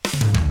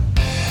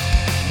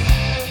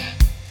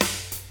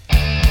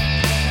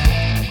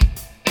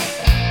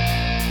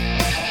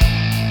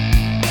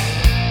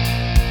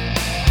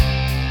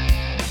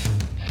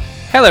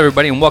Hello,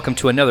 everybody, and welcome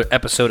to another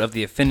episode of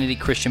the Affinity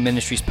Christian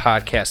Ministries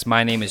podcast.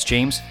 My name is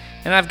James,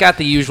 and I've got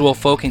the usual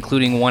folk,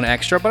 including one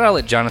extra, but I'll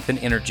let Jonathan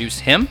introduce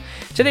him.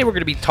 Today, we're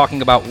going to be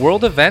talking about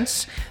world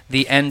events,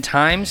 the end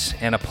times,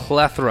 and a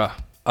plethora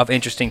of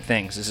interesting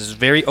things. This is a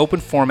very open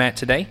format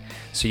today,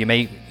 so you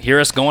may hear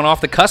us going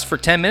off the cusp for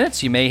 10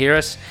 minutes. You may hear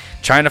us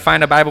trying to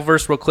find a Bible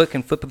verse real quick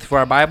and flip it through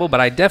our Bible,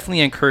 but I definitely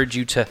encourage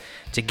you to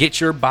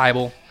get your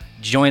Bible,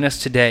 join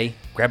us today,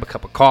 grab a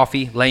cup of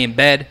coffee, lay in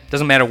bed,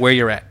 doesn't matter where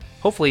you're at.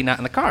 Hopefully not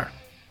in the car,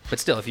 but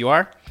still, if you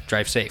are,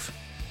 drive safe.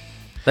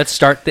 Let's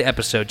start the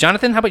episode.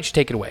 Jonathan, how about you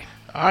take it away?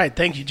 All right,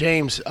 thank you,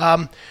 James.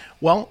 Obviously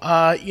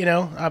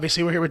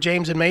we're here with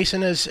James and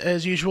Mason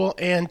as usual,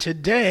 and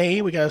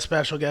today we got a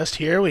special guest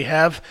here. We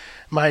have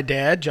my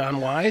dad,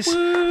 John Wise,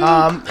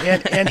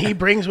 and he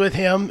brings with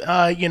him,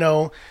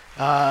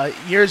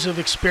 years of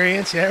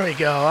experience. There we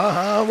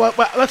go.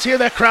 Let's hear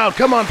that crowd.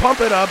 Come on,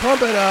 pump it up.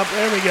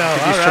 There we go.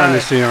 He's trying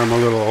to see I'm a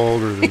little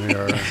older than they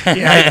are.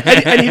 Yeah,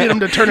 I needed him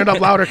to turn it up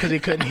louder because he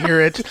couldn't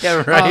hear it.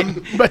 Yeah, right.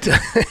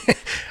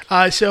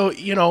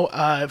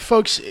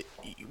 Folks,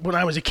 when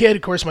I was a kid,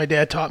 of course, my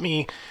dad taught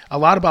me a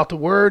lot about the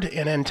Word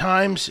and end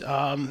times.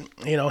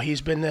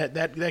 He's been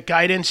that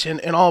guidance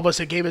and all of us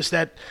that gave us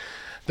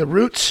the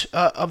roots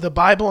of the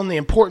Bible and the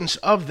importance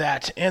of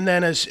that. And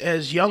then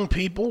as young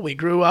people, we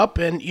grew up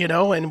and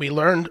we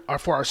learned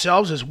for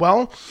ourselves as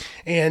well.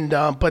 And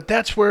but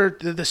that's where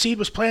the seed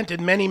was planted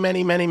many,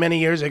 many, many, many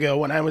years ago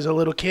when I was a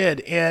little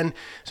kid. And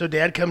so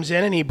Dad comes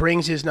in and he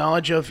brings his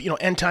knowledge of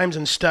end times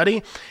and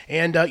study.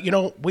 And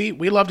we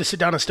love to sit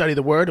down and study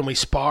the Word, and we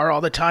spar all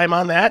the time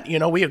on that.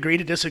 We agree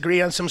to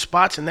disagree on some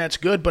spots, and that's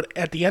good. But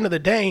at the end of the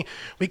day,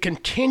 we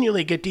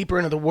continually get deeper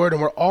into the Word,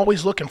 and we're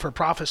always looking for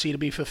prophecy to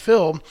be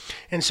fulfilled.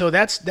 And so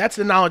that's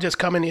the knowledge that's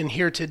coming in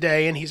here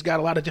today. And he's got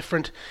a lot of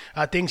different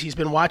things he's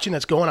been watching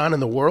that's going on in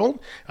the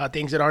world,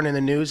 things that aren't in the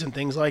news and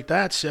things like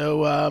that. So,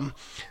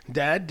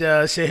 Dad,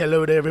 say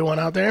hello to everyone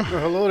out there.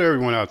 Well, hello to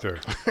everyone out there.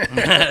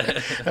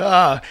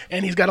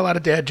 And he's got a lot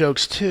of dad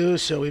jokes too,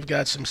 so we've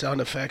got some sound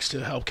effects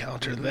to help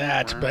counter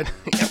that. But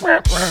is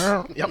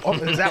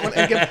that one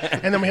again?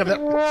 And then we have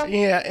that.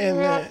 Yeah,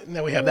 and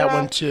then we have that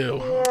one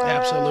too.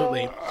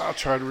 Absolutely. I'll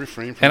try to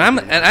refrain from.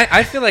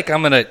 I feel like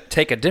I'm going to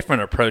take a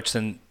different approach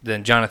than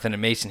Jonathan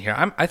and Mason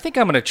here. I think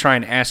I'm going to try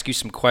and ask you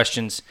some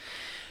questions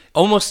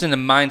almost in the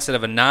mindset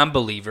of a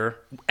non-believer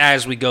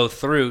as we go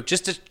through,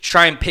 just to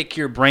try and pick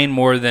your brain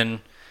more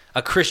than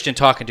a Christian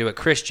talking to a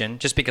Christian,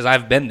 just because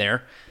I've been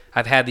there.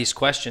 I've had these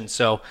questions,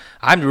 so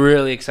I'm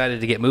really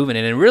excited to get moving.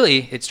 And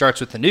really, it starts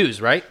with the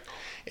news, right?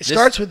 It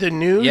starts with the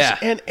news, yeah.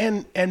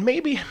 And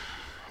maybe,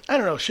 I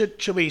don't know,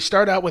 should we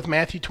start out with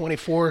Matthew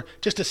 24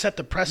 just to set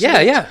the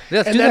precedent? Yeah.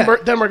 Let's and do then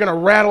that. we're going to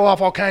rattle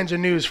off all kinds of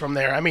news from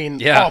there. I mean,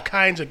 Yeah. all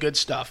kinds of good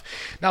stuff.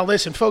 Now,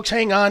 listen, folks,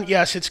 hang on.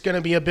 Yes, it's going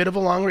to be a bit of a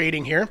long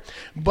reading here,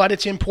 but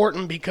it's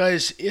important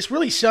because it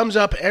really sums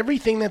up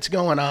everything that's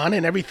going on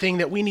and everything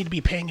that we need to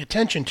be paying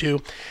attention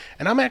to.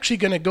 And I'm actually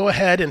going to go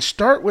ahead and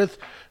start with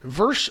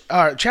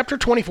chapter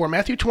 24,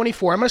 Matthew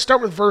 24. I'm going to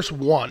start with verse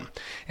 1.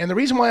 And the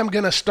reason why I'm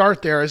going to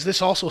start there is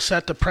this also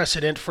set the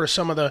precedent for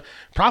some of the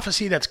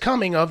prophecy that's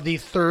coming of the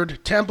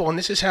third temple. And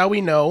this is how we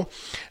know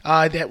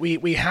that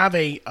we have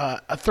a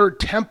third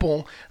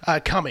temple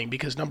coming,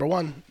 because number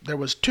one, there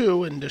was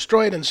two and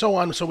destroyed and so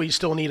on, so we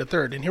still need a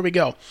third. And here we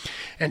go.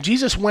 And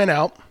Jesus went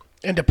out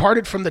and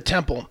departed from the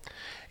temple,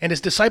 and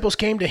his disciples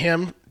came to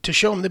him to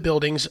show him the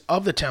buildings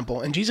of the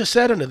temple. And Jesus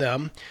said unto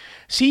them,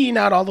 See ye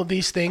not all of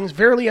these things?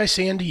 Verily I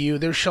say unto you,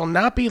 there shall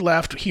not be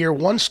left here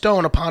one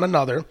stone upon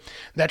another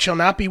that shall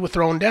not be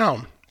thrown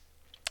down.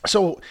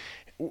 So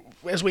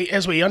as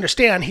we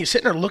understand, he's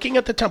sitting there looking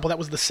at the temple. That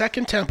was the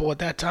second temple at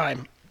that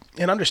time.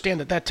 And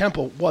understand that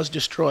temple was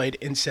destroyed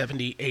in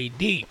 70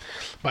 A.D.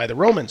 by the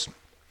Romans.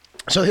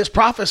 So his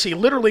prophecy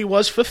literally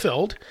was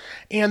fulfilled.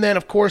 And then,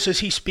 of course, as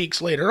he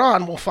speaks later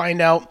on, we'll find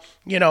out,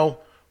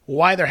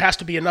 why there has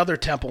to be another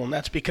temple, and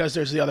that's because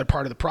there's the other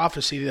part of the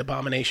prophecy, the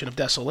abomination of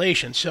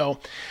desolation. So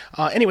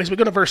anyways, we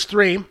go to verse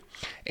 3.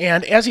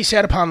 And as he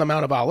sat upon the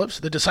Mount of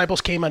Olives, the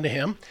disciples came unto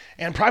him,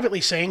 and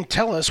privately saying,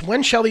 Tell us,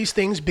 when shall these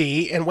things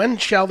be, and when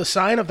shall the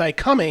sign of thy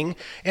coming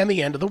and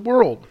the end of the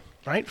world?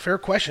 Right? Fair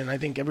question. I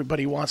think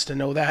everybody wants to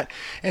know that.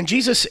 And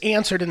Jesus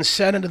answered and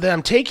said unto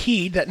them, Take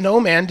heed that no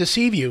man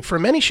deceive you, for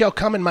many shall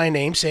come in my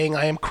name, saying,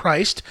 I am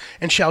Christ,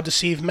 and shall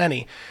deceive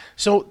many.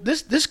 So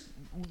this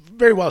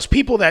very well is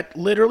people that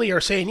literally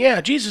are saying,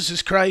 yeah, Jesus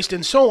is Christ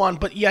and so on,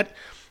 but yet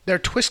they're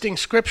twisting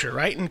scripture,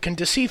 right, and can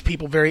deceive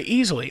people very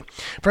easily.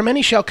 For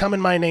many shall come in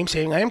my name,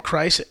 saying, I am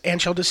Christ,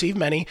 and shall deceive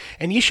many,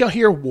 and ye shall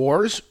hear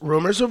wars,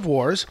 rumors of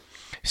wars.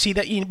 See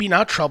that ye be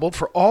not troubled,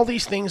 for all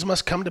these things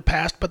must come to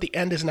pass, but the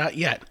end is not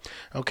yet.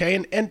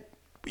 Okay, and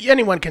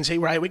anyone can say,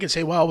 right, we can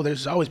say, well,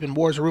 there's always been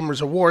wars,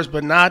 rumors of wars,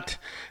 but not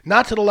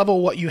to the level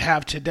of what you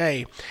have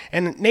today.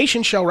 And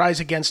nation shall rise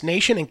against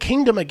nation, and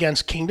kingdom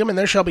against kingdom, and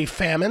there shall be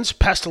famines,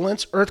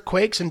 pestilence,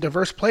 earthquakes in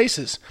diverse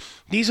places.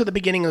 These are the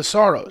beginning of the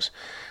sorrows.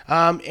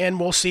 And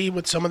we'll see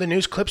with some of the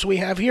news clips we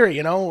have here,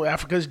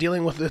 Africa's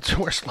dealing with its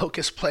worst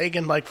locust plague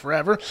in like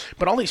forever,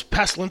 but all these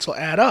pestilence will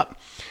add up,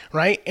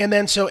 right? And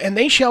then and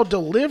they shall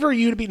deliver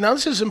you to be, now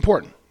this is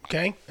important,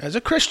 okay? As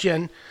a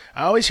Christian,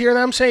 I always hear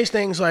them say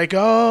things like,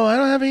 oh, I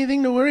don't have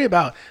anything to worry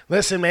about.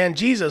 Listen, man,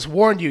 Jesus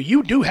warned you.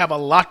 You do have a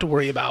lot to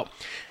worry about.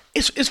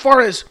 As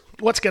far as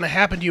what's going to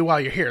happen to you while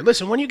you're here.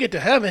 Listen, when you get to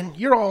heaven,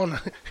 you're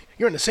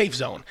in the safe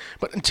zone.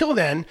 But until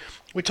then,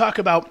 we talk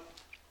about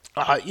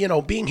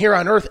being here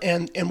on earth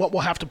and what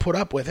we'll have to put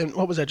up with. And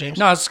what was that, James?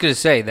 No, I was just going to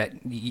say that,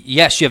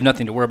 yes, you have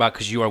nothing to worry about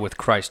because you are with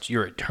Christ.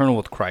 You're eternal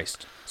with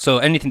Christ. So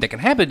anything that can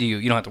happen to you,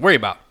 you don't have to worry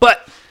about.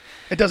 But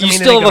it doesn't you mean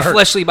still have a hurt.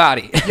 fleshly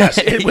body. Yes,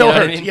 it will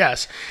hurt. I mean?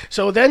 Yes.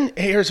 So then,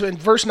 here's in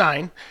verse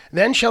 9,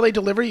 then shall they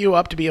deliver you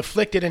up to be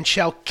afflicted and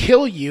shall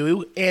kill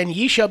you, and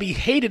ye shall be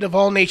hated of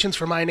all nations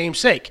for my name's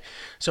sake.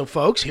 So,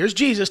 folks, here's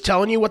Jesus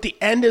telling you what the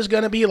end is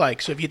going to be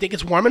like. So if you think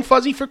it's warm and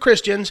fuzzy for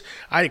Christians,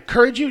 I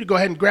encourage you to go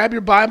ahead and grab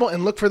your Bible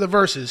and look for the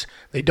verses.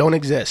 They don't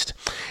exist.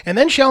 And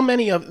then shall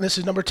many of, this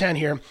is number 10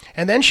 here,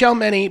 and then shall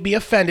many be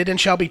offended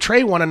and shall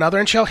betray one another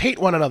and shall hate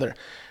one another.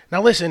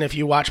 Now listen, if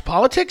you watch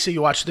politics or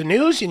you watch the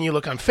news and you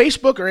look on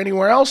Facebook or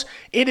anywhere else,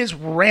 it is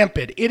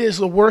rampant. It is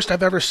the worst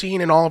I've ever seen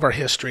in all of our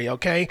history,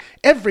 okay?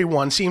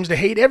 Everyone seems to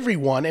hate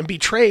everyone and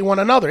betray one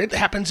another. It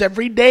happens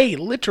every day,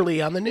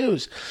 literally on the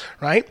news,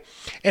 right?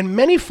 And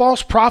many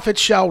false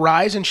prophets shall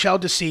rise and shall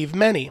deceive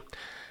many.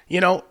 We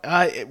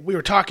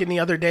were talking the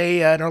other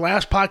day in our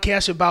last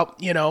podcast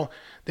about,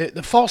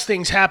 the false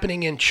things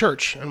happening in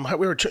church, and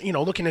we were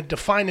looking to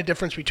define the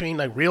difference between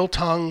like real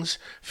tongues,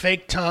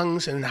 fake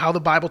tongues, and how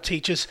the Bible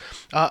teaches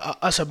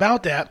us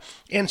about that.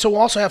 And so we'll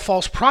also have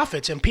false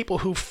prophets and people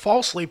who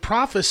falsely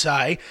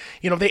prophesy.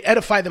 They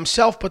edify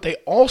themselves, but they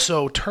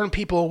also turn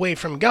people away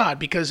from God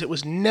because it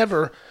was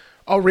never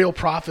a real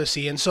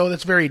prophecy, and so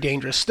that's very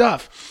dangerous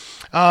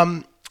stuff.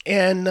 And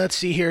let's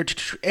see here,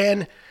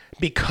 and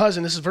this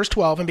is verse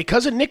 12, and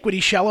because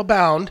iniquity shall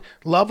abound,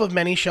 love of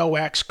many shall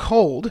wax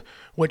cold,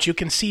 which you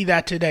can see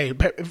that today.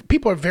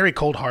 People are very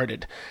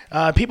cold-hearted.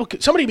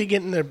 Somebody be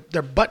getting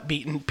their butt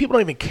beaten. People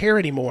don't even care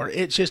anymore.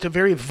 It's just a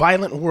very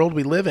violent world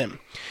we live in.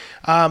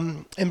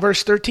 In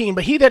verse 13,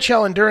 but he that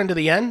shall endure unto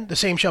the end, the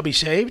same shall be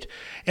saved.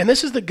 And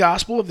this is the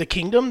gospel of the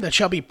kingdom that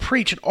shall be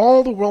preached in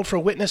all the world for a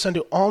witness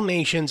unto all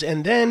nations,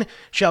 and then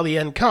shall the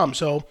end come.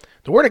 So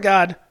the word of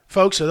God,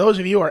 folks, so those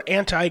of you who are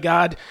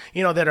anti-God,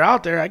 that are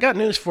out there, I got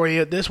news for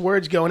you. This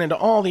word's going into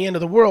all the end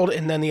of the world,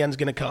 and then the end's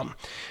going to come.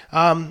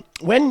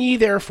 When ye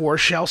therefore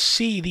shall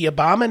see the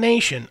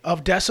abomination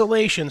of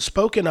desolation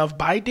spoken of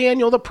by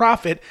Daniel the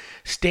prophet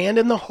stand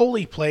in the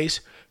holy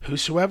place,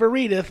 whosoever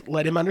readeth,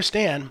 let him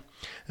understand.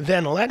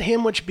 Then let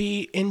him which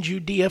be in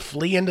Judea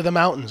flee into the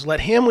mountains.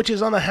 Let him which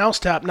is on the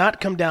housetop not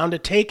come down to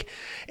take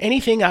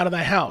anything out of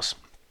thy house.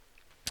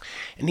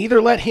 And neither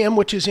let him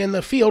which is in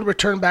the field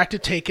return back to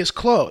take his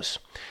clothes.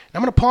 Now,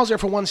 I'm going to pause there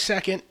for 1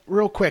 second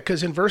real quick,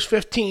 because in verse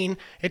 15,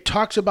 it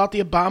talks about the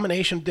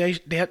abomination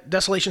of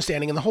desolation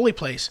standing in the holy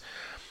place.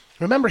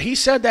 Remember, he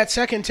said that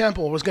second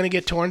temple was going to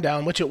get torn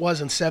down, which it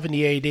was in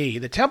 70 A.D.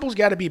 The temple's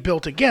got to be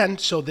built again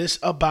so this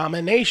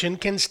abomination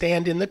can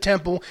stand in the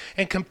temple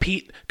and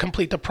complete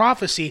the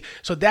prophecy.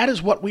 So that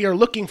is what we are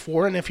looking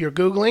for. And if you're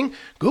Googling,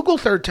 Google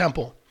third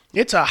temple.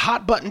 It's a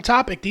hot button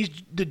topic.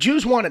 The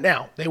Jews want it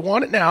now. They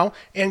want it now.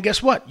 And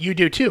guess what? You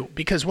do too.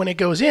 Because when it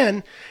goes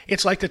in,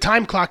 it's like the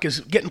time clock is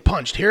getting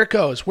punched. Here it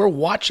goes. We're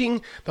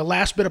watching the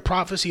last bit of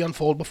prophecy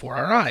unfold before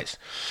our eyes.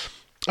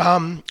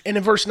 And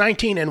in verse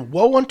 19, and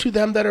woe unto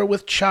them that are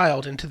with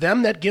child, and to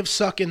them that give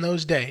suck in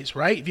those days,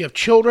 right? If you have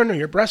children or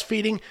you're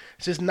breastfeeding,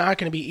 this is not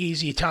going to be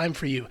easy time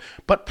for you.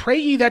 But pray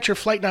ye that your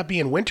flight not be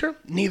in winter,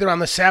 neither on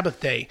the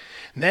Sabbath day.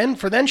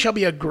 For then shall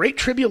be a great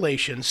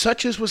tribulation,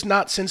 such as was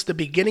not since the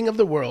beginning of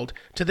the world,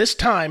 to this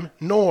time,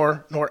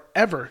 nor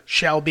ever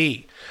shall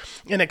be.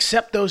 And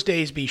except those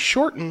days be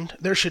shortened,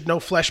 there should no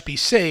flesh be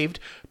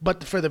saved,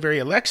 but for the very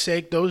elect's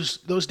sake, those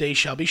days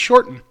shall be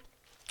shortened.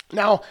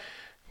 Now,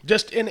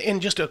 just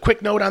in just a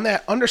quick note on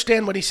that,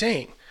 understand what he's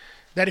saying.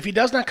 That if he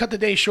does not cut the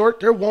day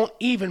short, there won't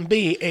even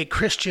be a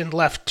Christian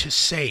left to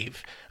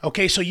save.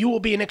 Okay, so you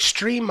will be an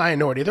extreme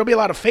minority. There'll be a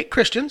lot of fake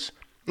Christians.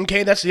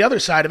 Okay, that's the other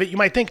side of it. You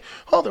might think,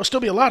 oh, there'll still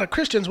be a lot of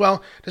Christians.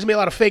 Well, there's going to be a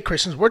lot of fake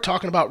Christians. We're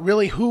talking about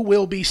really who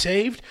will be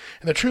saved.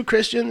 And the true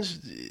Christians,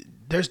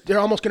 they're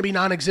almost going to be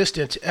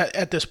non-existent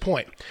at this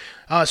point.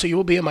 So you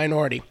will be a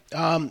minority.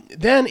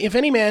 Then if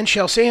any man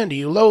shall say unto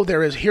you, lo,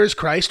 here's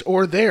Christ,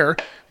 or there,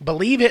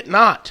 believe it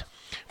not.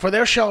 For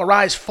there shall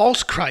arise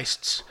false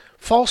Christs,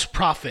 false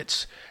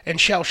prophets, and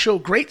shall show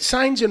great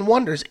signs and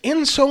wonders,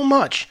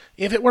 insomuch,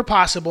 if it were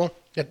possible,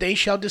 that they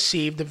shall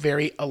deceive the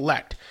very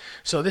elect.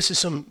 So this is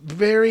some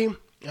very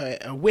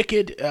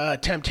wicked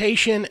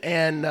temptation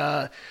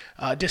and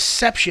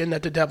deception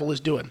that the devil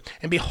is doing.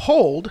 And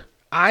behold,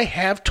 I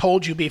have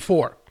told you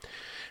before.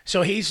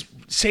 So he's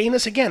saying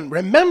this again.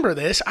 Remember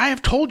this. I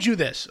have told you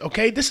this.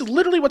 Okay, this is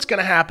literally what's going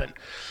to happen.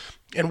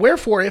 And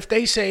wherefore, if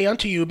they say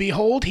unto you,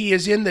 behold, he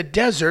is in the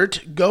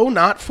desert, go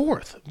not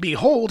forth.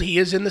 Behold, he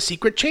is in the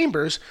secret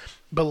chambers,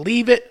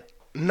 believe it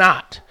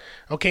not.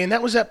 Okay, and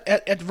that was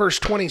at verse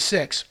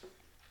 26.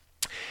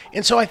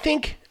 And so I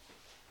think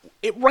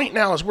right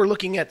now, as we're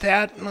looking at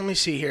that, let me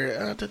see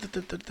here.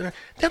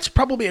 That's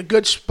probably a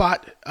good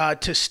spot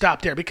to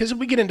stop there, because if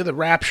we get into the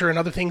rapture and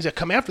other things that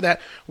come after that,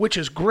 which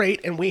is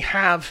great, and we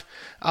have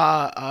we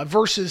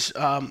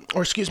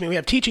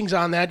have teachings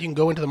on that. You can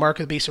go into the Mark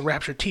of the Beast and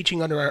Rapture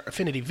teaching under our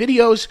Affinity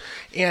videos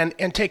and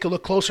take a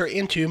look closer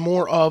into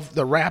more of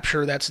the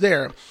rapture that's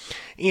there.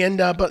 And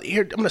but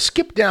here, I'm going to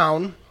skip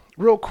down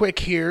real quick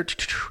here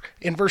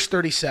in verse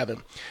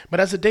 37. But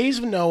as the days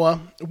of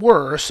Noah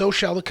were, so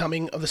shall the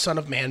coming of the Son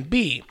of Man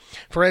be.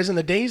 For as in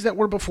the days that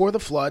were before the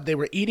flood, they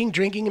were eating,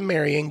 drinking, and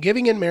marrying,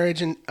 giving in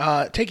marriage and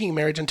taking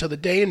marriage until the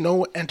day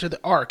Noah entered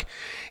the ark,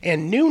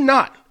 and knew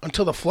not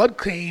until the flood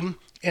came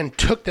and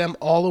took them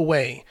all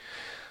away.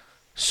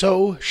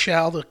 So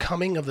shall the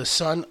coming of the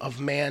Son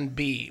of Man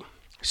be.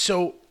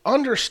 So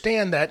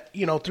understand that,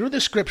 through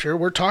the scripture,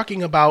 we're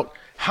talking about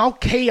how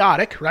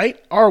chaotic,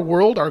 right, our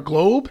world, our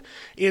globe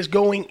is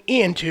going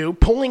into,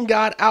 pulling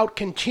God out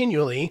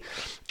continually,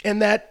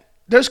 and that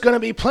there's going to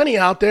be plenty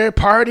out there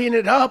partying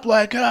it up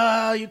like,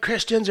 you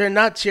Christians are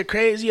nuts, you're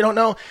crazy, you don't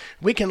know.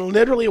 We can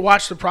literally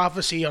watch the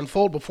prophecy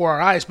unfold before our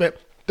eyes, but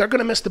they're going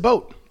to miss the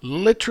boat,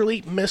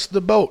 literally miss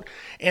the boat,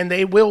 and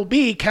they will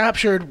be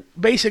captured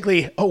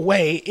basically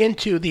away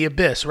into the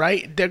abyss,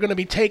 right? They're going to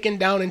be taken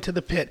down into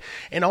the pit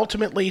and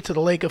ultimately to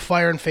the lake of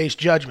fire and face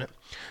judgment.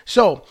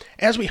 So,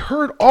 as we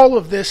heard all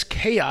of this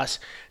chaos,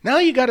 now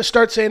you got to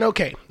start saying,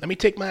 okay, let me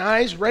take my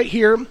eyes right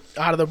here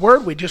out of the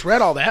Word. We just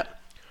read all that.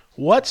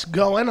 What's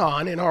going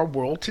on in our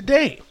world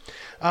today?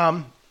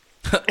 And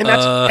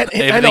that's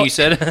everything you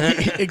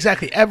said.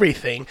 Exactly,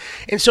 everything.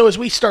 And so as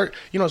we start,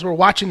 as we're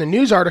watching the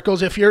news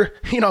articles, if you're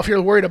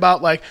worried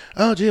about like,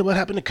 oh gee, what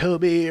happened to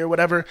Kobe or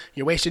whatever,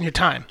 you're wasting your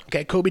time.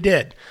 Okay, Kobe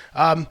did.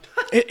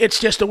 It's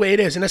just the way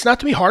it is, and it's not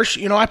to be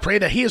harsh. I pray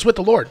that he is with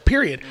the Lord.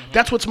 Period. Mm-hmm.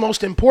 That's what's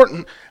most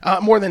important,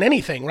 more than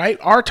anything, right?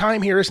 Our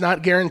time here is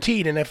not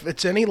guaranteed, and if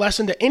it's any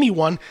lesson to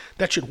anyone,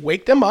 that should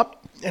wake them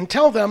up and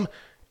tell them,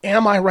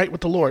 am I right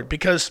with the Lord?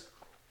 Because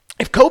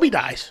if Kobe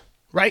dies,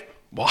 right?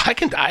 Well, I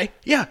can die.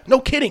 Yeah, no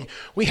kidding.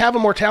 We have a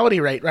mortality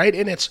rate, right?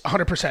 And it's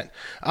 100%.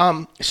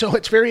 So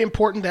it's very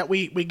important that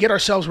we get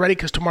ourselves ready,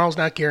 because tomorrow's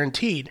not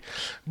guaranteed.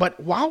 But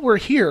while we're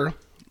here,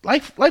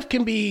 life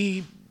can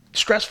be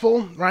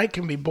stressful, right?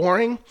 Can be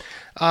boring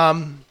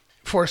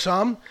for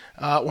some,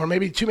 or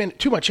maybe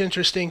too much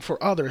interesting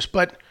for others.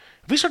 But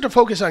if we start to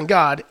focus on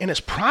God and his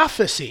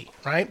prophecy,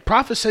 right?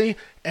 Prophecy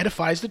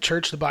edifies the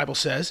church, the Bible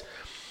says.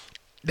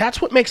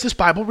 That's what makes this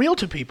Bible real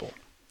to people.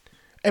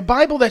 A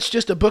Bible that's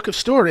just a book of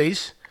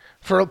stories,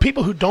 for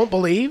people who don't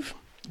believe,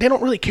 they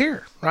don't really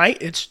care, right?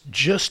 It's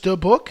just a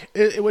book.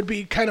 It would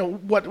be kind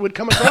of what would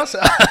come across.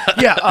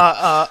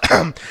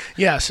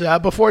 Yes,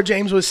 before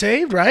James was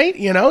saved, right?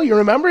 You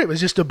remember it was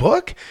just a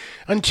book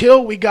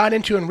until we got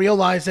into and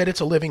realized that it's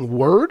a living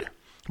word.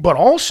 But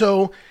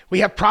also, we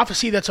have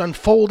prophecy that's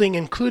unfolding,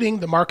 including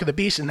the mark of the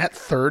beast and that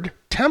third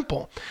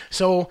temple.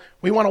 So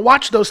we want to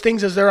watch those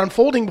things as they're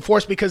unfolding before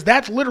us, because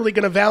that's literally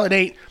going to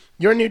validate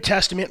your New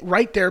Testament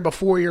right there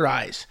before your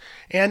eyes.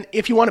 And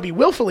if you want to be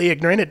willfully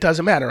ignorant, it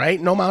doesn't matter, right?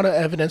 No amount of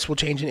evidence will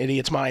change an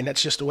idiot's mind.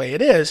 That's just the way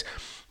it is.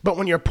 But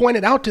when you're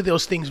pointed out to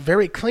those things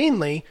very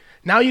cleanly,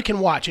 now you can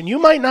watch. And you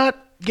might not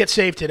get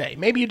saved today.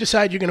 Maybe you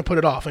decide you're going to put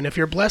it off. And if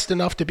you're blessed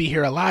enough to be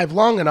here alive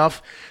long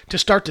enough to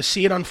start to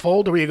see it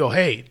unfold, where you go,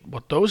 hey,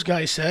 what those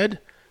guys said,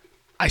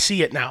 I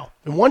see it now.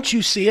 And once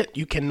you see it,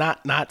 you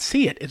cannot not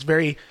see it. It's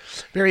very,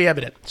 very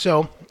evident.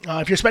 So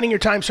if you're spending your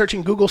time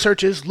searching Google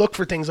searches, look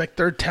for things like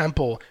Third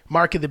Temple,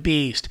 Mark of the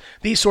Beast,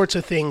 these sorts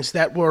of things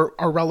that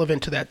are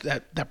relevant to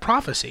that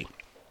prophecy.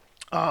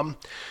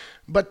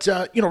 But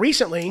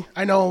recently,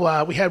 I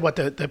know we had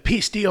the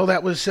peace deal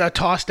that was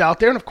tossed out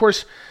there. And of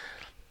course,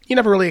 you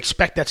never really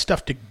expect that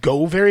stuff to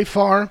go very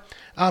far.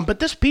 But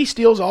this peace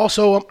deal is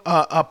also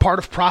a part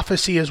of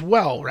prophecy as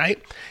well, right?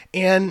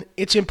 And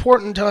it's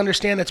important to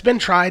understand it's been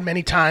tried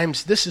many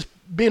times. This has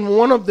been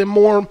one of the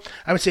more,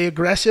 I would say,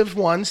 aggressive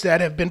ones that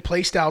have been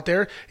placed out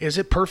there. Is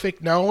it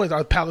perfect? No. Are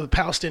the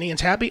Palestinians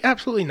happy?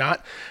 Absolutely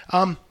not.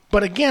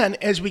 But again,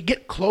 as we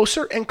get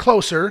closer and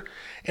closer,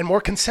 and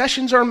more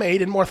concessions are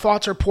made and more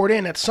thoughts are poured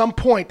in, at some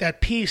point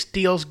that peace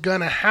deal's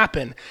gonna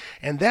happen.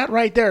 And that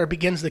right there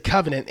begins the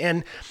covenant.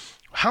 And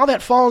how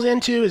that falls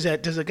into is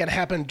does it going to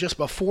happen just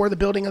before the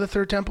building of the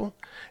third temple?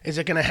 Is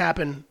it going to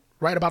happen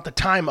right about the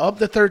time of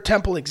the third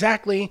temple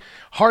exactly?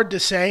 Hard to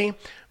say,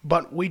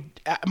 but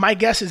my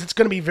guess is it's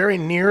going to be very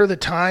near the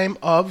time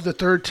of the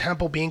third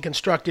temple being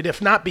constructed,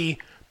 if not be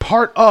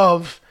part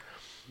of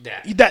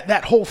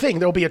that whole thing.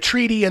 There'll be a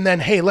treaty, and then,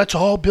 hey, let's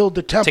all build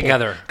the temple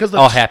together, because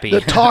all happy.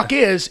 The talk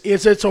is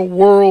it's a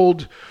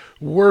world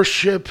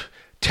worship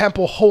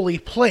temple holy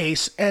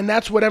place, and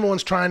that's what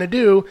everyone's trying to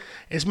do,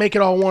 is make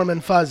it all warm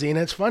and fuzzy. And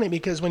it's funny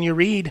because when you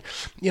read,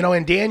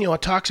 in Daniel,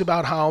 it talks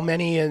about how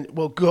many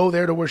will go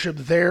there to worship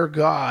their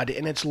God,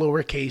 and it's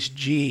lowercase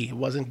g. It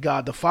wasn't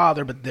God the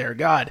Father, but their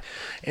God.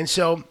 And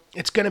so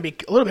it's going to be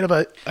a little bit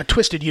of a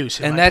twisted use.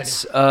 And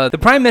that's the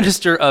Prime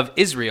Minister of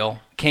Israel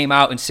came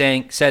out and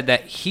said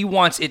that he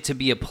wants it to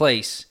be a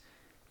place,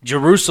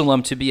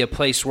 Jerusalem, to be a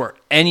place where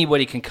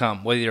anybody can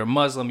come, whether you're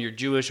Muslim, you're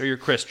Jewish, or you're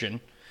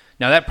Christian.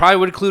 Now, that probably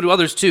would include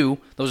others, too.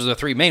 Those are the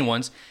three main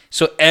ones.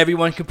 So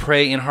everyone can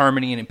pray in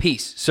harmony and in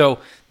peace. So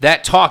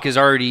that talk is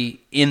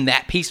already in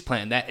that peace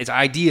plan. That its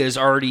idea is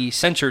already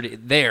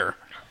centered there.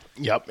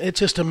 Yep.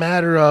 It's just a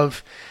matter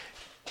of,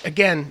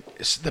 again,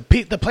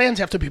 the plans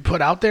have to be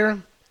put out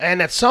there.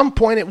 And at some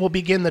point, it will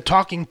begin the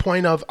talking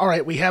point of, all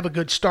right, we have a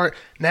good start.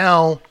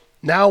 Now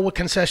what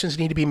concessions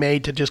need to be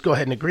made to just go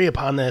ahead and agree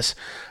upon this.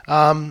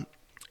 And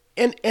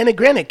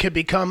again, it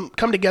could come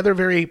together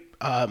very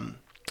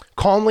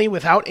calmly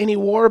without any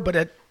war,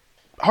 but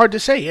hard to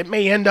say. It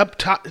may end up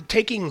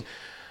taking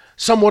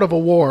somewhat of a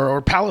war,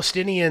 or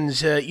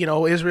Palestinians,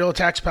 Israel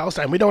attacks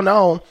Palestine. We don't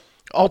know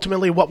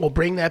ultimately what will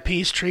bring that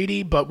peace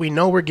treaty, but we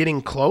know we're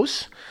getting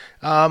close.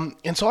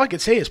 And so all I could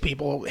say is,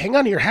 people, hang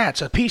on to your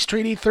hats. A peace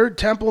treaty, third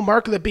temple,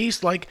 mark of the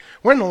beast, like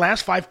we're in the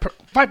last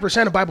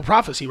 5% of Bible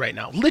prophecy right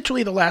now,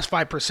 literally the last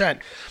 5%.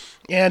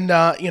 And,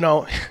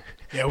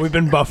 Yeah, we've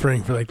been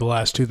buffering for like the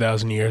last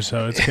 2,000 years,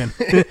 so it's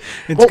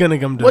gonna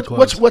come to a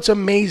close. What's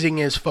amazing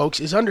is,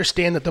 folks, is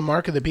understand that the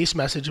Mark of the Beast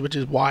message, which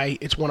is why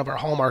it's one of our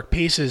hallmark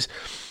pieces,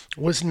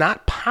 was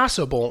not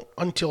possible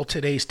until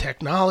today's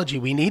technology.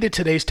 We needed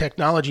today's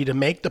technology to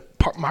make the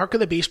Mark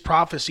of the Beast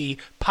prophecy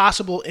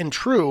possible and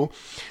true,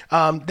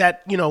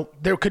 that,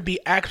 there could be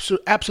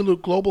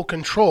absolute global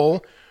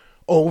control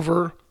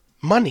over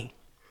money.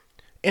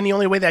 And the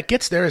only way that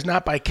gets there is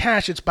not by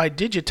cash, it's by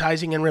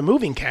digitizing and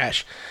removing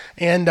cash.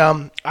 And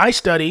I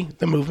study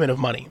the movement of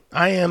money.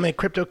 I am a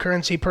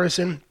cryptocurrency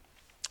person.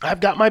 I've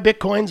got my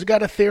Bitcoins, I've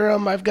got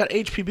Ethereum, I've got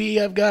HPB,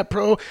 I've got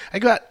Pro, I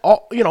got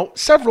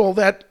several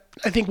that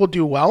I think will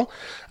do well.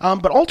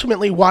 But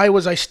ultimately, why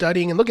was I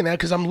studying and looking at it?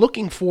 Because I'm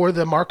looking for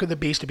the Mark of the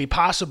Beast to be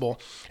possible.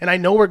 And I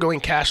know we're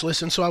going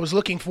cashless, and so I was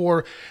looking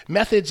for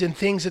methods and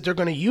things that they're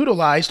going to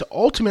utilize to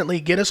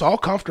ultimately get us all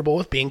comfortable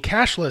with being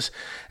cashless.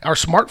 Our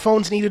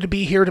smartphones needed to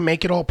be here to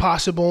make it all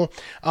possible.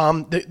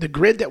 The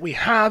grid that we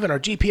have and our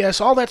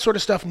GPS, all that sort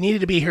of stuff needed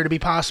to be here to be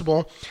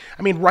possible.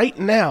 I mean, right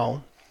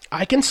now,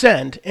 I can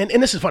send, and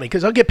this is funny,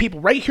 because I'll get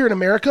people right here in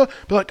America,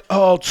 be like,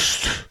 oh,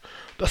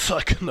 that's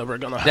like never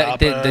going to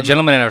happen. The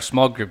gentleman in our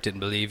small group didn't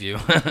believe you.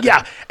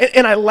 Yeah,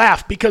 and I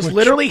laugh because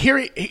literally here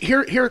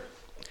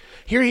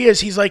he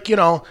is. He's like,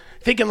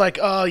 thinking like,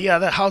 oh,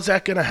 yeah, how's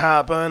that going to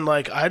happen?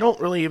 Like, I don't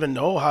really even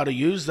know how to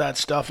use that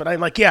stuff. And I'm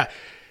like, yeah,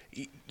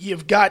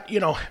 you've got,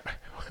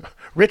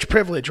 rich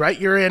privilege, right?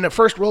 You're in a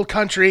first world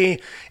country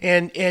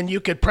and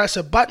you could press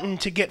a button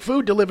to get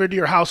food delivered to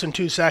your house in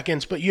 2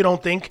 seconds, but you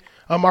don't think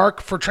a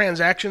mark for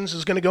transactions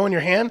is going to go in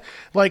your hand?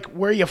 Like,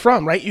 where are you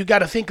from, right? You got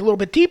to think a little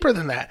bit deeper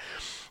than that.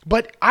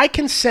 But I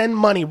can send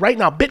money right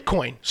now,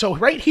 Bitcoin. So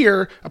right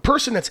here, a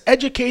person that's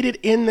educated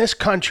in this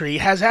country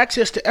has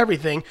access to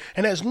everything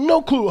and has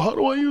no clue, how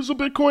do I use a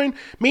Bitcoin?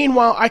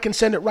 Meanwhile, I can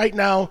send it right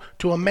now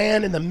to a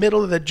man in the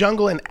middle of the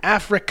jungle in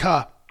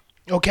Africa.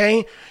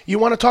 Okay? You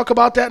want to talk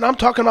about that? And I'm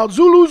talking about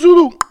Zulu.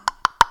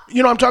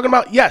 You know what I'm talking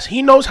about? Yes,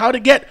 he knows how to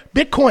get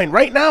Bitcoin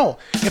right now.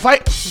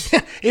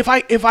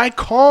 If I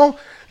call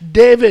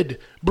David,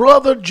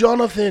 Brother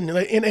Jonathan,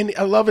 and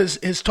I love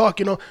his talk,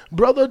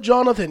 Brother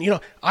Jonathan,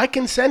 I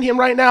can send him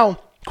right now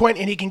coin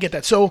and he can get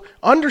that. So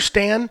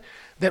understand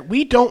that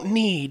we don't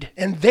need,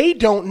 and they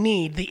don't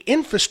need, the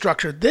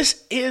infrastructure.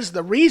 This is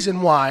the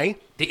reason why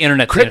the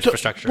internet's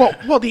infrastructure.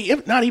 Well,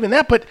 not even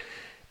that, but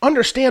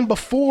understand,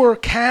 before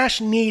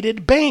cash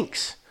needed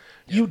banks.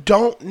 You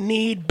don't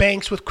need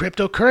banks with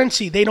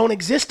cryptocurrency. They don't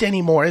exist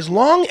anymore. As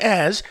long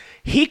as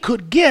he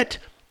could get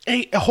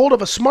a hold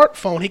of a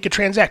smartphone, he could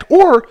transact.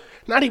 Or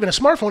not even a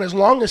smartphone, as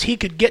long as he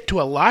could get to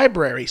a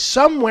library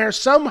somewhere,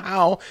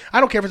 somehow. I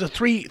don't care if it's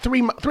a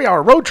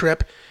three-hour road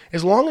trip.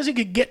 As long as he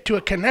could get to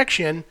a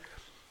connection,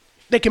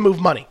 they can move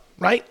money,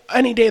 right?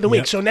 Any day of the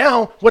week. So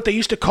now, what they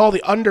used to call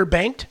the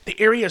underbanked, the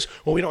areas,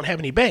 well, we don't have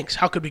any banks.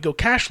 How could we go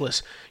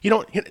cashless? You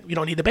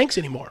don't need the banks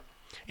anymore.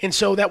 And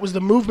so that was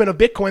the movement of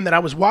Bitcoin that I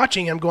was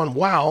watching. I'm going,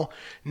 wow,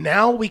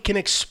 now we can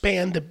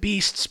expand the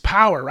beast's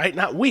power, right?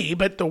 Not we,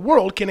 but the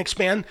world can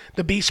expand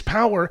the beast's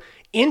power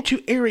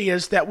into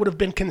areas that would have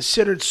been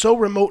considered so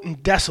remote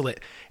and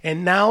desolate.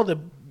 And now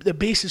the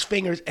beast's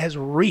fingers has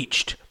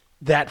reached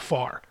that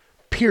far,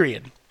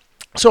 period.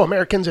 So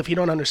Americans, if you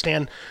don't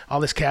understand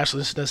all this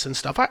cashlessness and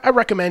stuff, I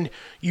recommend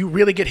you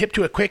really get hip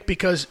to it quick,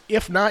 because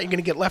if not, you're going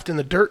to get left in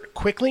the dirt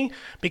quickly,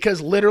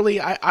 because literally,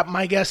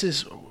 my guess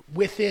is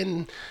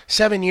within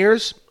 7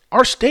 years,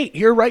 our state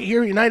here, right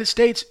here, United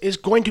States, is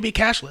going to be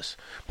cashless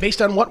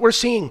based on what we're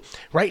seeing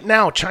right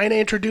now. China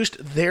introduced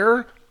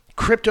their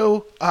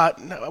crypto, I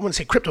wouldn't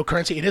say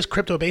cryptocurrency, it is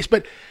crypto-based,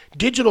 but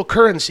digital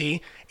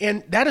currency,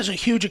 and that is a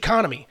huge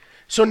economy.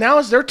 So now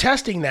as they're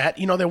testing that,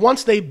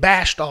 once they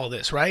bashed all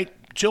this, right?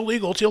 It's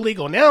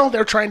illegal. Now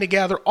they're trying to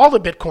gather all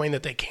the Bitcoin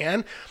that they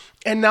can,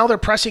 and now they're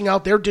pressing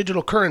out their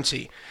digital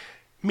currency.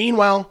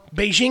 Meanwhile,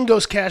 Beijing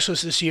goes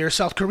cashless this year.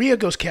 South Korea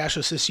goes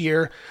cashless this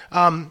year.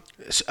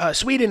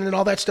 Sweden and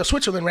all that stuff,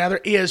 Switzerland rather,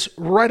 is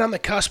right on the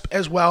cusp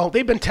as well.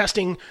 They've been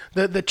testing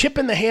the chip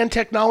in the hand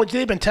technology.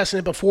 They've been testing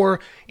it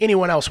before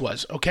anyone else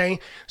was, okay?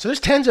 So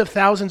there's tens of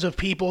thousands of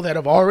people that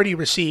have already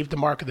received the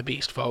mark of the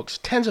beast, folks.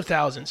 Tens of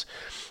thousands.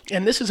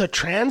 And this is a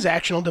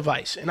transactional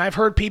device. And I've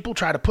heard people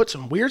try to put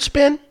some weird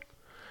spin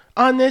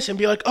on this and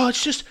be like, oh,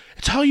 it's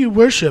how you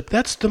worship.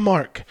 That's the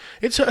mark.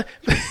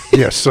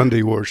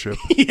 Sunday worship.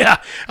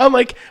 Yeah. I'm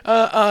like,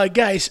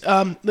 guys,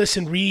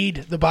 listen,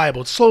 read the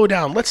Bible. Slow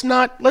down. Let's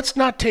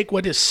not take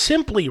what is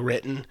simply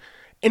written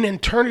and then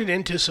turn it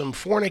into some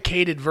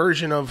fornicated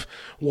version of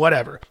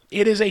whatever.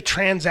 It is a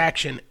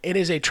transaction. It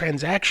is a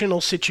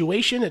transactional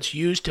situation. It's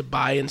used to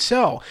buy and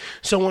sell.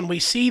 So when we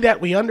see that,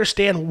 we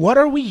understand, what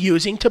are we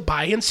using to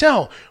buy and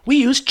sell? We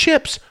use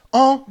chips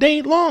all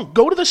day long.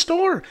 Go to the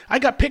store. I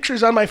got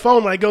pictures on my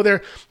phone when I go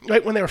there,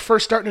 right when they were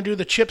first starting to do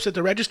the chips at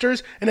the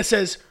registers, and it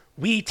says,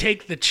 we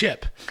take the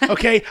chip.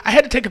 Okay? I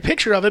had to take a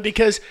picture of it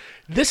because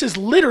this is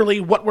literally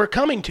what we're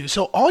coming to.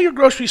 So all your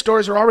grocery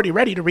stores are already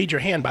ready to read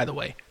your hand, by the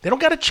way. They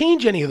don't got to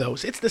change any of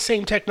those. It's the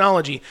same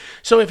technology.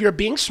 So if you're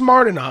being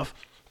smart enough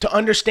to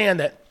understand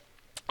that,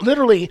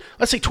 literally,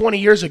 let's say 20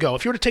 years ago,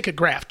 if you were to take a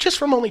graph just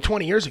from only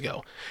 20 years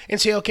ago and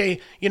say,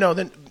 okay,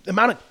 the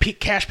amount of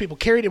cash people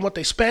carried and what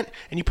they spent,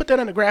 and you put that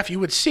on a graph, you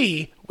would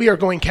see we are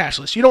going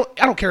cashless.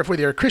 I don't care if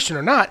whether you're a Christian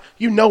or not,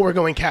 we're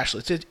going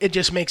cashless. It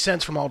just makes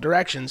sense from all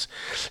directions.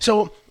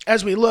 So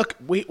as we look,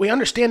 we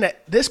understand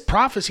that this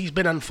prophecy has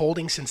been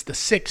unfolding since the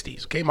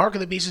 60s. Okay, Mark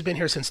of the Beast has been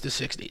here since the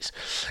 60s.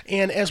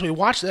 And as we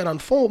watch that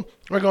unfold,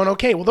 we're going,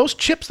 okay, well, those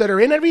chips that are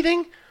in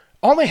everything,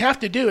 all they have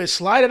to do is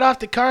slide it off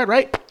the card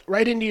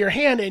right into your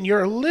hand, and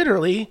you're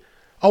literally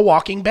a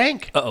walking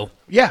bank. Uh-oh.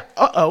 Yeah,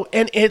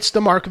 and it's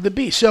the mark of the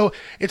beast. So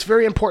it's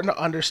very important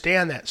to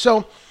understand that.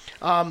 So,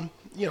 I'm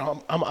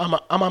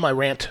on my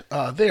rant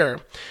there,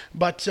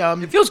 but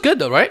it feels good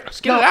though, right?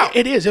 Let's get it out.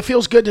 It is. It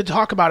feels good to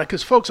talk about it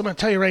because, folks, I'm going to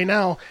tell you right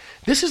now,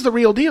 this is the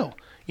real deal.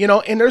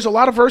 And there's a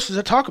lot of verses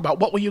that talk about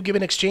what will you give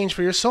in exchange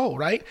for your soul,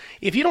 right?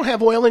 If you don't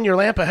have oil in your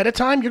lamp ahead of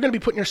time, you're going to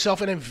be putting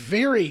yourself in a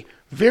very,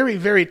 very,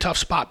 very tough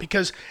spot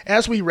because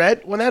as we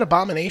read, when that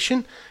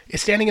abomination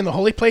is standing in the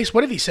holy place,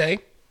 what did he say?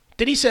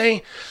 Did he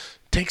say,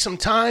 take some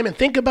time and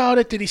think about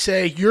it? Did he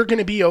say, you're going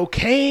to be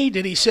okay?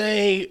 Did he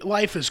say,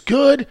 life is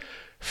good?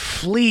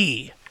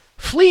 Flee.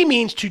 Flee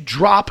means to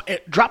drop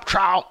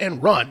trowel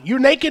and run. You're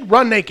naked,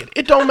 run naked.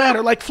 It don't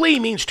matter. Like flee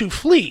means to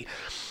flee.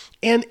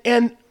 And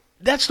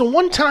that's the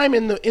one time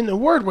in the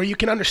word where you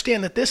can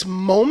understand that this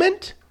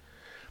moment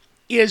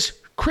is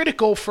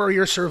critical for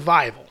your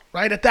survival,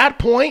 right? At that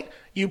point,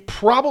 you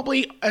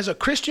probably, as a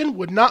Christian,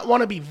 would not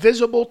want to be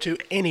visible to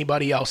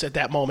anybody else at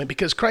that moment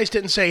because Christ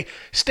didn't say,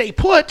 stay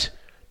put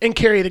and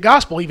carry the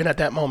gospel even at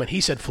that moment. He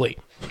said, flee.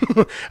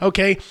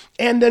 Okay?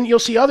 And then you'll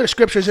see other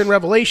scriptures in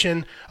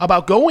Revelation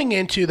about going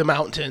into the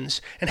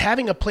mountains and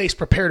having a place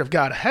prepared of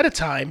God ahead of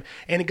time,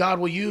 and God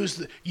will use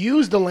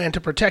the land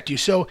to protect you.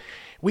 So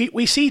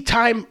we see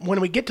time,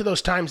 when we get to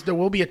those times, there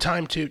will be a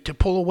time to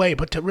pull away,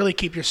 but to really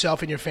keep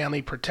yourself and your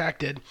family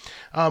protected,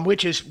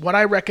 which is what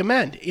I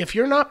recommend. If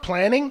you're not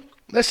planning,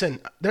 listen,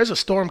 there's a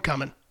storm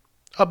coming,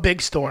 a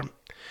big storm.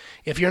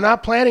 If you're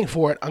not planning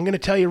for it, I'm going to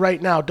tell you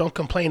right now, don't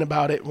complain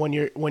about it when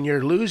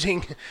you're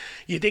losing.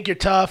 You think you're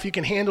tough, you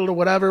can handle it or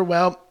whatever.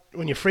 Well,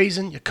 when you're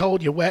freezing, you're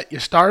cold, you're wet, you're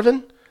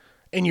starving,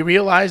 and you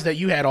realize that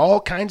you had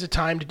all kinds of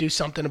time to do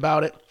something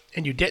about it,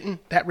 and you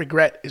didn't, that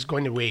regret is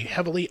going to weigh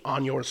heavily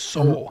on your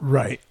soul.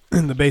 Right.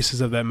 And the basis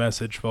of that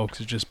message, folks,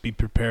 is just be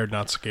prepared,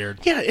 not scared.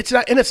 Yeah, it's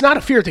not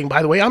a fear thing,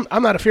 by the way.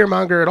 I'm not a fear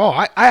monger at all.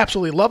 I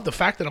absolutely love the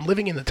fact that I'm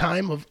living in the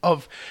time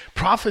of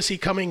prophecy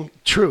coming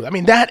true. I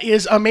mean, that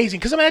is amazing.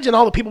 Because imagine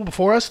all the people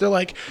before us, they're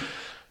like,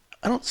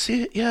 I don't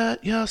see it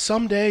yet. Yeah,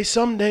 someday.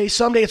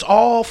 It's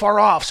all far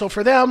off. So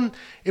for them,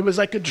 it was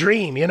like a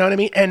dream, you know what I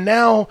mean? And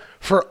now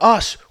for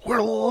us,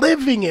 we're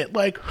living it.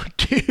 Like,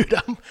 dude,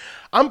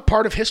 I'm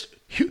part of history.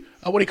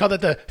 What do you call that?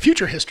 The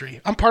future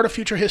history. I'm part of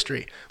future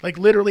history, like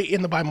literally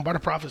in the Bible, part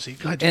of prophecy.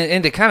 Go ahead,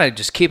 and to kind of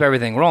just keep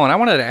everything rolling, I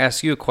wanted to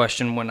ask you a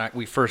question when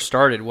we first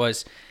started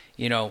was,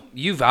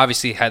 you've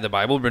obviously had the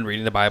Bible, been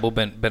reading the Bible,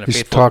 been a He's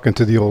faithful. talking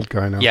to the old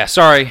guy now. Yeah,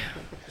 sorry.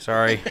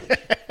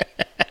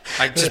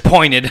 I just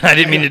pointed. I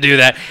didn't mean to do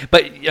that.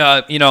 But,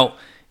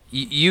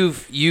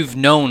 you've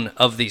known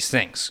of these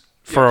things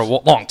for a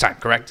long time,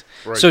 correct?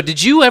 Right. So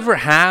did you ever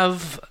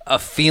have a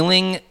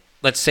feeling,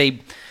 let's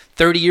say,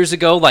 30 years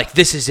ago, like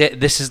this is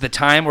it, this is the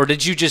time, or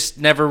did you just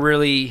never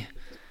really?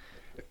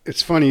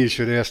 It's funny you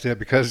should ask that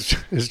because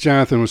as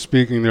Jonathan was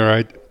speaking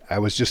there, I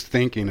was just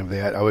thinking of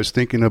that. I was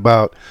thinking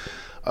about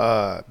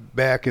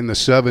back in the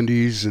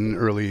 70s and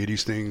early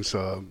 80s things,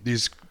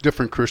 these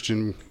different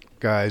Christian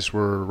guys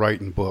were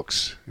writing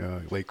books,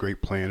 like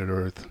Great Planet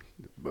Earth,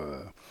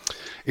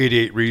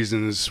 88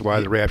 Reasons Why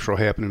the Rapture Will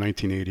Happen in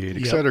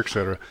 1988, et cetera, et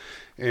cetera.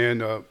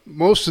 And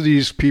most of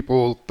these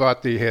people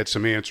thought they had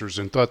some answers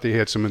and thought they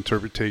had some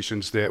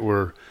interpretations that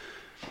were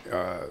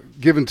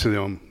given to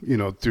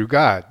them, through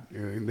God.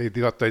 They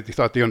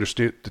thought they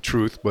understood the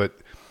truth, but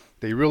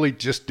they really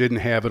just didn't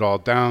have it all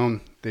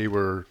down. They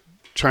were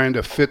trying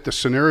to fit the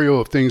scenario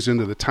of things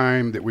into the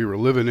time that we were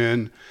living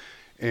in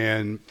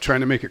and trying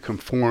to make it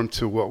conform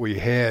to what we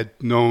had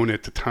known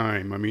at the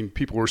time. I mean,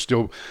 people were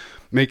still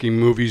making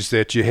movies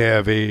that you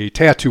have a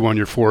tattoo on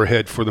your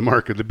forehead for the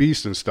mark of the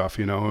beast and stuff,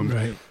 And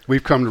Right.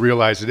 we've come to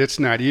realize that it's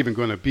not even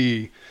going to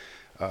be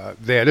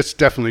that. It's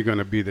definitely going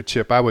to be the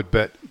chip. I would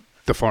bet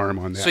the farm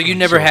on that. So you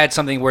never had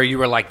something where you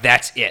were like,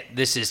 that's it.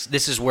 This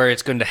is where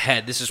it's going to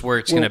head. This is where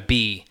it's going to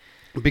be.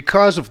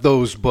 Because of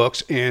those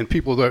books and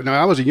people that,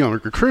 now I was a younger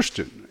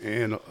Christian,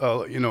 and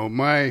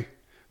my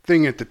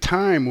thing at the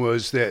time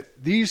was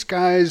that these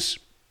guys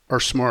are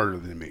smarter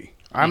than me.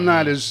 I'm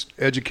not as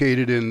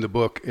educated in the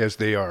book as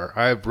they are.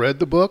 I've read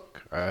the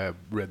book, I've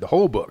read the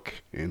whole book,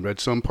 and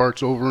read some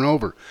parts over and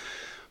over.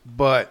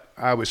 But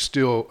I was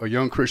still a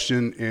young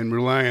Christian and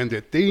relying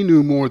that they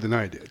knew more than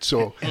I did.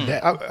 So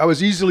it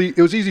was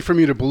easy for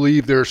me to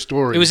believe their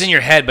stories. It was in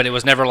your head, but it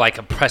was never like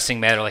a pressing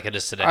matter like it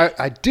is today.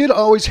 I did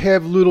always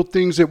have little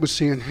things that was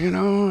saying,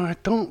 I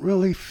don't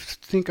really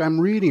think I'm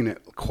reading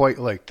it quite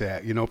like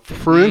that.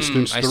 For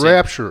instance, the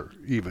rapture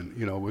even,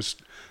 was...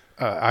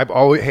 I've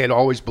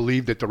always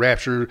believed that the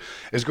rapture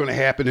is going to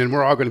happen and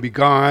we're all going to be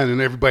gone and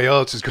everybody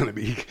else is going to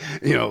be,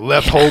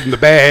 left holding the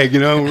bag.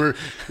 We're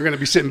going to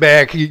be sitting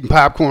back eating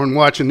popcorn,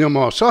 watching them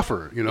all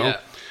suffer. Yeah.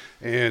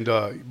 And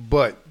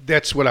but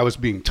that's what I was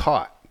being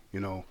taught.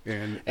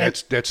 And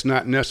that's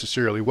not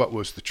necessarily what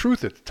was the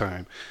truth at the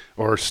time,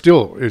 or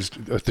still is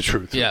the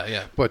truth.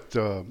 Yeah. But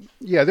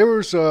there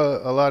was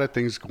a lot of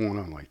things going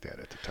on like that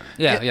at the time.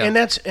 Yeah. And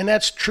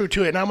that's true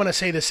to it. And I'm going to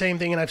say the same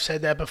thing, and I've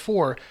said that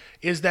before,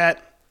 is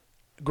that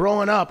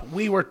growing up,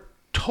 we were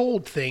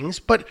told things,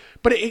 but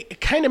it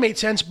kind of made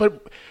sense.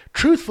 But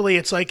truthfully,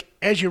 it's like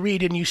as you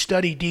read and you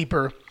study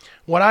deeper,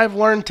 what I've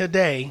learned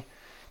today,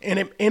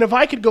 and if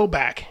I could go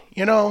back,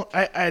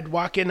 I'd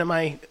walk into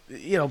my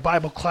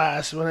Bible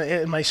class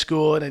in my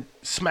school and I'd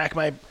smack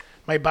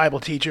my Bible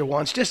teacher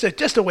once just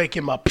to wake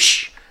him up.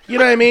 Psh! You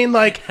know what I mean?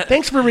 Like,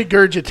 thanks for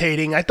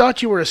regurgitating. I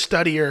thought you were a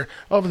studier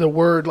of the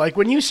word. Like,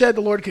 when you said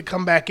the Lord could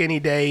come back any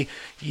day,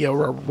 you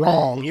were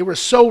wrong. You were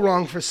so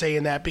wrong for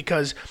saying that,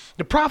 because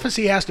the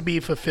prophecy has to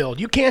be fulfilled.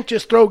 You can't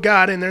just throw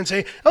God in there and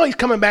say, oh, he's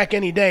coming back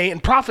any day,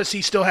 and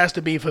prophecy still has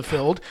to be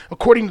fulfilled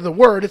according to the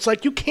word. It's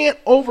like you can't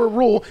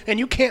overrule and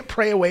you can't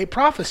pray away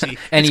prophecy.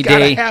 Any it's got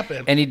to day,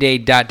 happen. any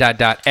day, ...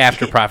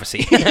 after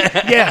prophecy.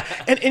 Yeah.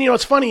 And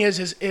what's funny is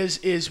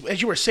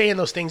as you were saying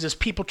those things, is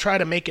people try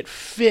to make it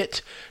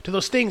fit to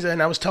those things.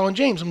 And I was telling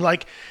James, I'm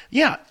like,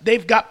 yeah,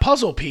 they've got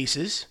puzzle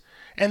pieces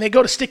and they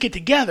go to stick it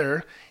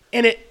together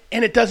and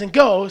it doesn't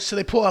go. So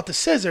they pull out the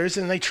scissors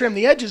and they trim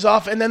the edges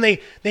off, and then they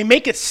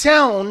make it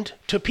sound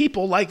to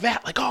people like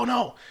that. Like, oh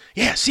no.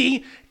 Yeah.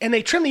 See? And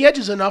they trim the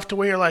edges enough to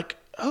where you're like,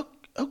 oh,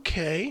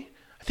 okay.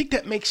 I think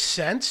that makes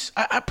sense.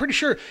 I'm pretty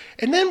sure.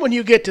 And then when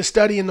you get to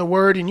studying the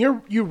word and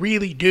you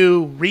really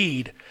do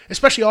read,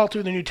 especially all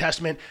through the New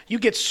Testament, you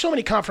get so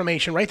many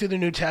confirmation right through the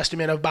New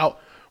Testament about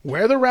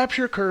where the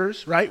rapture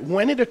occurs, right?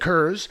 When it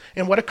occurs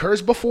and what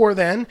occurs before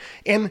then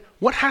and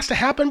what has to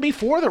happen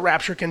before the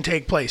rapture can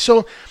take place.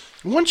 So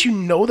once you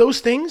know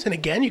those things, and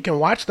again, you can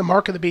watch the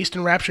Mark of the Beast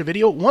and Rapture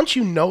video. Once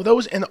you know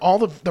those and all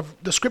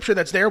the scripture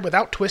that's there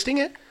without twisting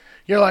it,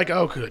 you're like,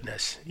 oh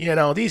goodness,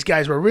 these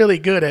guys were really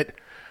good at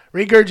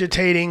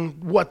regurgitating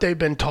what they've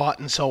been taught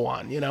and so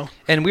on,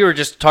 And we were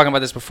just talking about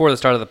this before the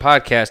start of the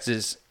podcast,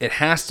 is it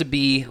has to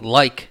be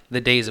like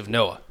the days of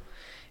Noah.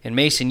 And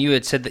Mason, you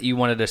had said that you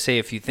wanted to say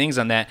a few things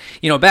on that.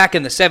 Back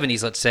in the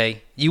 70s, let's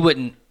say, you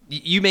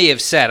may have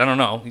said, I don't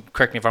know,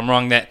 correct me if I'm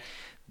wrong, that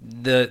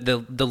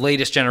the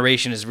latest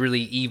generation is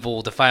really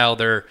evil, defile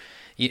their,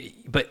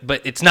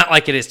 but it's not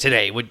like it is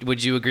today.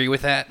 Would you agree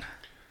with that?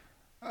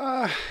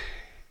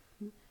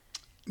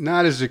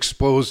 Not as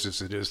exposed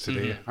as it is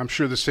today. Mm-hmm. I'm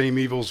sure the same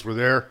evils were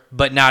there,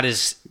 but not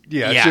as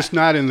it's just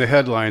not in the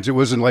headlines. It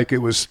wasn't like it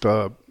was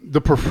the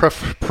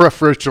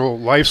preferential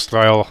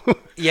lifestyle.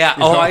 Yeah.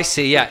 I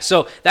see. Yeah.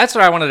 So that's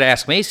what I wanted to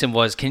ask Mason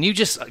was, can you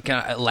just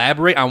kind of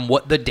elaborate on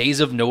what the days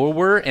of Noah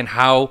were and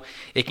how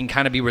it can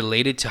kind of be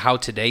related to how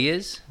today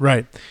is?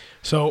 Right.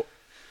 So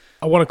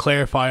I want to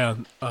clarify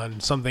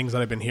on some things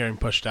that I've been hearing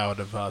pushed out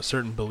of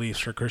certain beliefs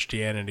for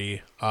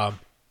Christianity.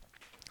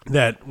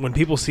 That when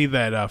people see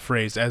that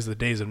phrase, as the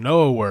days of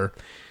Noah were,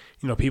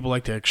 people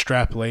like to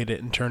extrapolate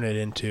it and turn it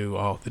into,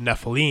 the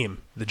Nephilim,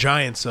 the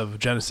giants of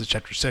Genesis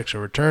chapter 6 are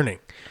returning.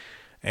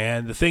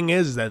 And the thing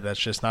is that that's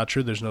just not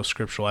true. There's no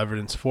scriptural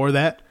evidence for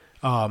that.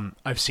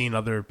 I've seen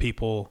other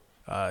people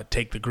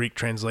take the Greek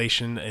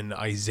translation in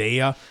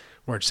Isaiah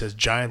where it says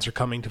giants are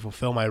coming to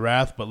fulfill my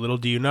wrath. But little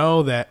do you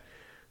know that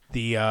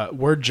the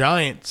word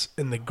giants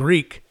in the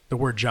Greek, the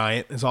word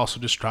giant is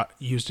also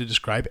used to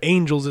describe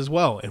angels as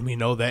well. And we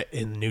know that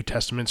in the New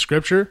Testament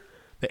scripture,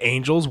 the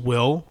angels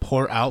will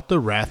pour out the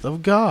wrath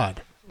of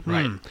God.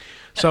 Right.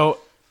 So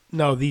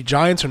No, the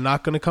giants are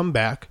not going to come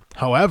back.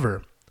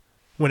 However,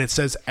 when it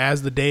says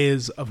as the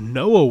days of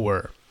Noah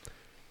were,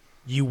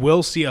 you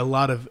will see a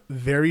lot of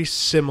very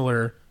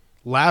similar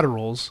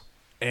laterals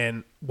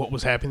and what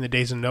was happening in the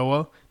days of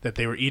Noah, that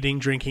they were eating,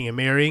 drinking, and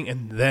marrying,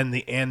 and then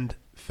the end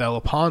fell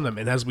upon them.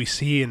 And as we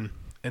see in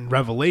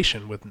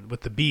Revelation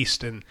with the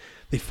beast and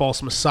the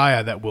false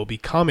Messiah that will be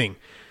coming,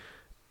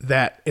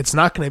 that it's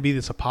not going to be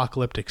this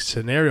apocalyptic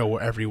scenario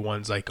where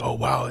everyone's like, oh,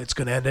 wow, it's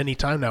going to end any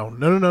time now.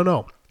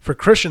 No. For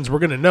Christians, we're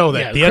going to know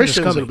that the end is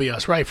coming. Will be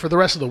us, right? For the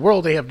rest of the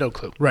world, they have no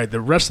clue. Right. The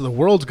rest of the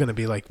world's going to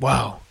be like,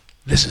 wow,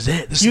 this is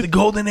it. This is the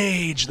golden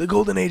age,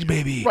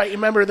 baby. Right.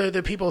 Remember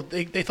the people,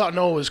 they thought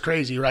Noah was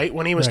crazy, right?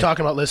 When he was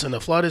talking about, listen,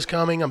 the flood is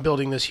coming. I'm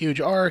building this huge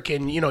ark,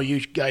 and, you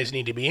guys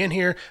need to be in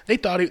here. They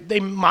thought they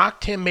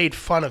mocked him, made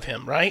fun of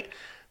him, right?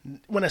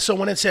 When it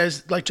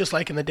says, just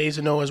like in the days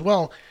of Noah as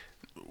well,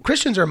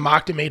 Christians are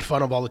mocked and made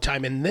fun of all the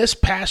time. And this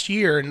past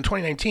year, in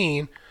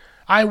 2019,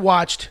 I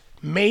watched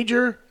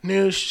major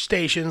news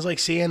stations like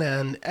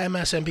CNN,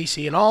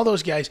 MSNBC, and all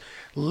those guys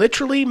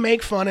literally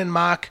make fun and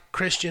mock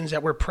Christians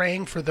that were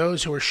praying for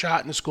those who were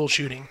shot in a school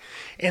shooting.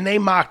 And they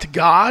mocked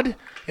God.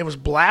 It was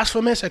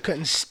blasphemous. I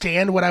couldn't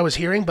stand what I was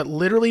hearing. But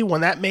literally, when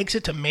that makes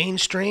it to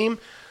mainstream,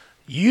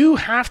 you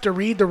have to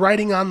read the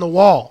writing on the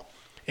wall.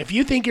 If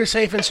you think you're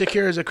safe and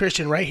secure as a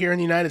Christian right here in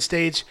the United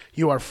States,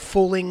 you are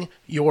fooling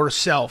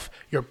yourself.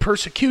 Your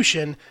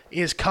persecution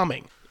is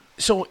coming.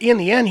 So in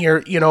the end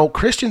here,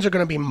 Christians are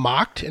going to be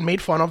mocked and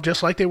made fun of,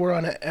 just like they were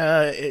on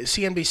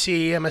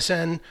CNBC,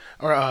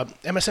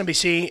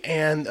 MSNBC,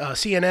 and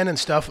CNN and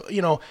stuff.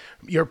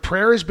 Your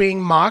prayer is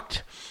being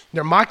mocked.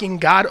 They're mocking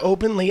God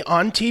openly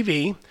on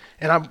TV,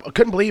 and I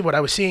couldn't believe what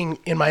I was seeing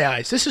in my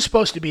eyes. This is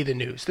supposed to be the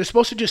news. They're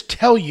supposed to just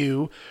tell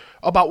you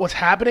about what's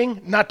happening,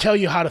 not tell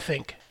you how to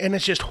think. And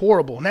it's just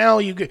horrible. Now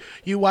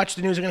you watch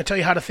the news, they're going to tell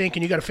you how to think,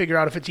 and you got to figure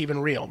out if it's even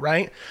real,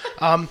 right?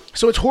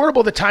 So it's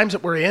horrible the times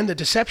that we're in. The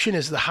deception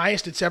is the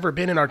highest it's ever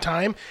been in our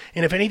time.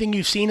 And if anything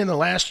you've seen in the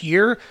last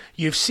year,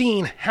 you've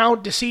seen how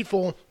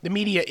deceitful the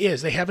media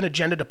is. They have an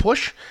agenda to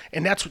push,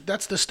 and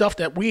that's the stuff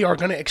that we are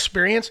going to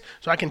experience.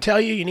 So I can tell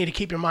you need to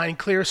keep your mind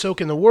clear, soak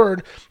in the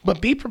word,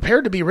 but be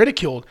prepared to be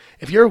ridiculed.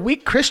 If you're a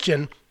weak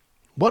Christian,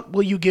 what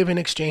will you give in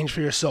exchange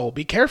for your soul?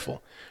 Be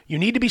careful. You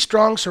need to be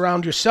strong,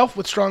 surround yourself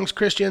with strong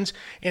Christians,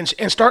 and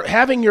start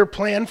having your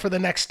plan for the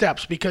next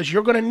steps, because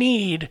you're going to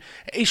need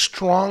a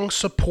strong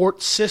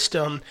support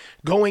system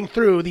going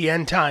through the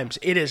end times.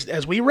 It is,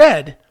 as we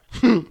read,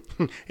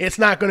 it's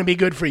not going to be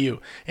good for you.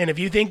 And if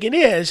you think it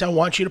is, I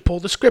want you to pull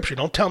the scripture.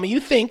 Don't tell me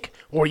you think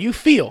or you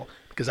feel,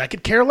 because I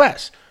could care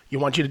less. You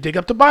want you to dig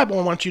up the Bible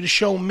and want you to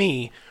show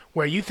me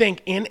where you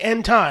think in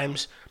end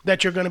times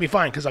that you're going to be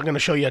fine, because I'm going to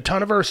show you a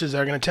ton of verses that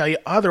are going to tell you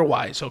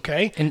otherwise,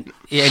 okay? And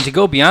to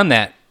go beyond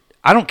that,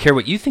 I don't care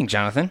what you think,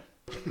 Jonathan.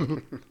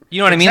 You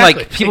know what I mean?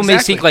 Exactly. Like, people may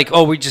think like,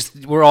 oh,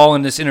 we're all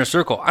in this inner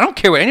circle. I don't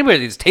care what anybody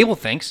at this table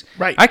thinks.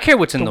 Right. I care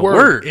what's in the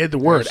Word. The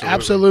Word,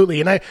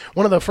 absolutely. And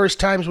one of the first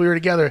times we were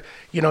together,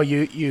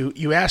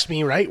 you asked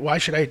me, right? Why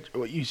should I?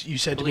 You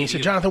said to me, you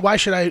said, Jonathan, why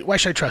should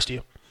I trust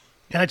you?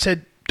 And I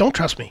said, don't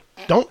trust me.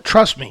 Don't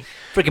trust me.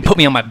 Freaking put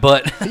me on my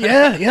butt.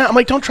 Yeah. I'm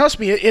like, don't trust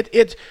me.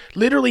 It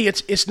literally,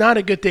 it's not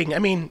a good thing. I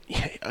mean,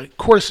 of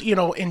course,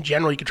 in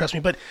general, you can trust me,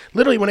 but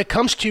literally, when it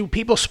comes to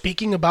people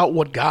speaking about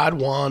what God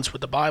wants,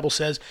 what the Bible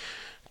says,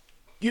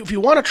 if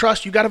you want to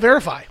trust, you got to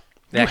verify.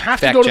 You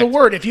have to go to the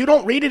Word. If you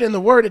don't read it in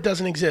the Word, it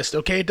doesn't exist.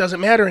 Okay, it doesn't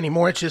matter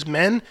anymore. It's just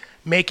men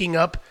making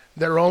up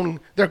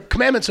their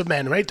commandments of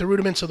men, right? The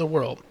rudiments of the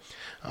world.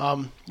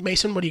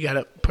 Mason, what do you got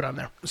to put on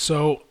there?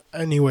 So,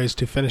 anyways,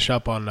 to finish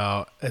up on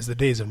as the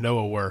days of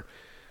Noah were.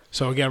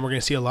 So again, we're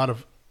going to see a lot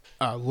of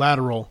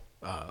lateral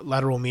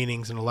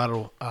meanings and a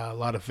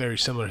lot of very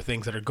similar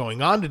things that are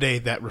going on today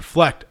that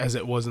reflect as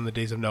it was in the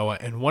days of Noah.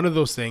 And one of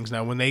those things,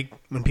 now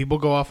when people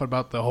go off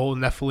about the whole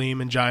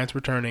Nephilim and giants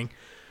returning,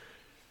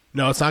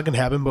 no, it's not going to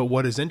happen. But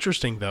what is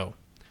interesting though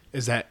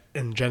is that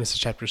in Genesis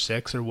chapter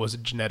 6, there was a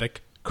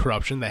genetic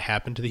corruption that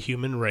happened to the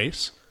human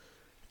race,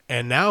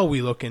 and now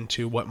we look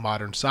into what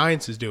modern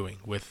science is doing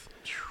with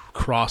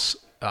cross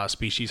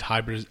species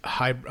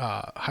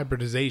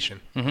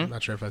hybridization. Mm-hmm. I'm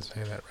not sure if I'm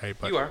saying that right,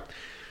 but you are.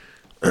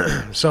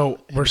 So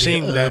we're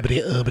seeing that,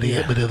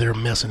 but they're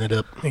messing it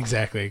up.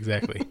 Exactly.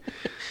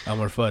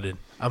 I'm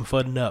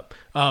fudding up.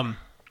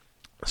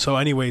 So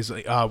anyways,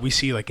 we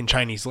see like in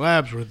Chinese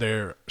labs where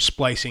they're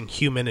splicing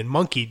human and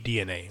monkey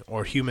DNA,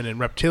 or human and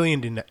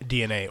reptilian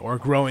DNA, or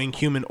growing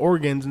human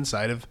organs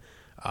inside of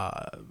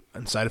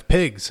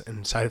pigs,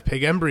 inside of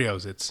pig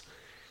embryos. It's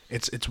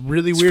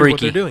really weird freaky.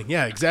 What they're doing.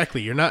 Yeah,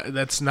 exactly.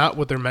 That's not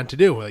what they're meant to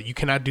do. You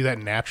cannot do that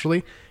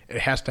naturally.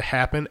 It has to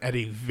happen at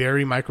a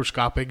very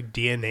microscopic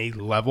DNA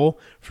level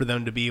for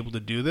them to be able to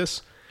do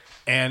this.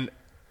 And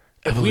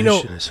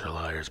evolutionists are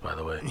liars, by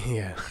the way.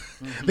 Yeah.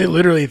 They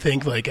literally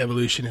think like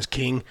evolution is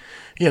king,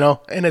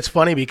 and it's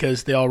funny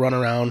because they all run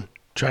around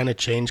trying to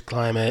change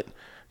climate,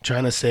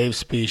 trying to save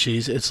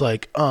species. It's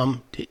like,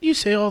 didn't you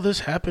say all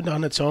this happened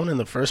on its own in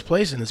the first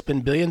place and it's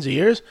been billions of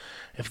years?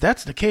 If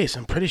that's the case,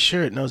 I'm pretty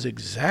sure it knows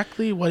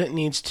exactly what it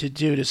needs to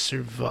do to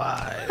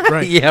survive.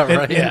 Right. Yeah,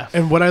 right.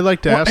 And what I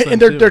like to ask them,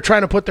 and they're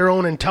trying to put their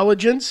own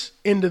intelligence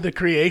into the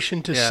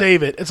creation to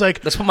save it. It's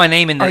like, Let's put my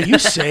name in there. are you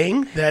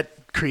saying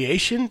that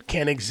creation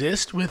can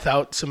exist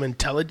without some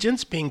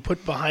intelligence being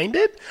put behind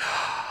it?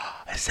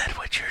 Is that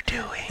what you're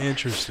doing?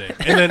 Interesting.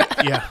 And then,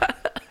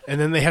 and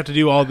then they have to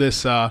do all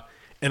this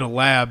in a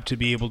lab to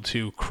be able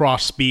to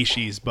cross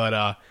species.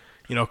 But,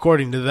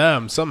 according to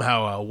them,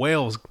 somehow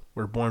whales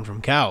were born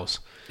from cows.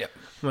 Yep.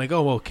 I'm like,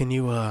 oh, well, can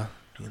you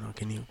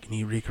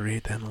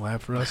recreate that in the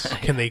lab for us?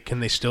 Can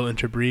they still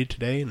interbreed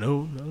today?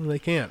 No, they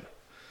can't.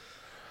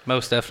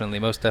 Most definitely.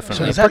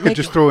 So If I could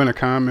just throw in a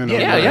comment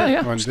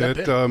on Step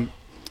that.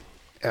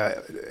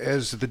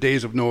 As the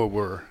days of Noah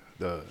were,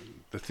 the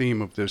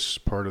theme of this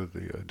part of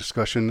the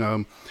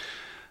discussion,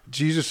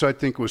 Jesus, I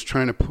think, was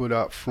trying to put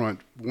out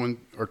front one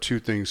or two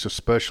things,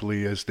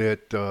 especially is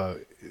that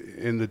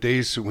in the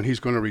days when he's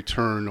going to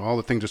return, all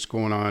the things that's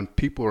going on,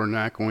 people are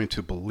not going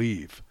to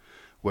believe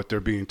what they're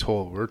being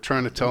told. We're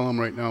trying to tell them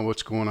right now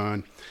what's going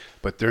on,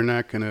 but they're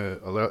not going to,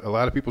 a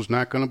lot of people's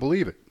not going to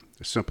believe it.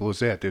 As simple as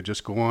that. They'll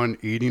just go on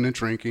eating and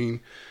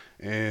drinking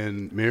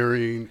and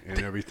marrying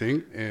and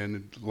everything,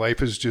 and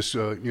life is just,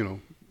 a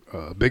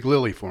big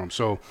lily for them.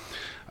 So,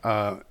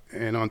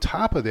 and on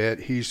top of that,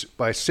 he's,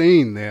 by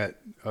saying that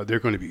they're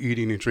going to be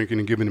eating and drinking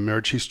and giving in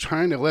marriage, he's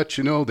trying to let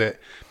you know that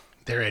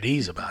they're at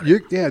ease about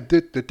it.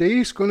 The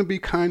day's going to be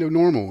kind of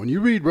normal. When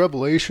you read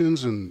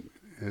Revelations and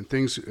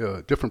things,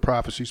 different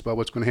prophecies about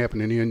what's going to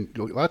happen in the end,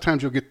 a lot of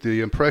times you'll get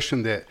the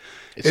impression that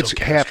it's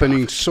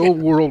happening so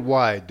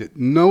worldwide that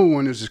no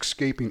one is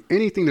escaping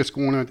anything that's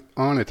going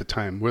on at the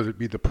time, whether it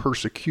be the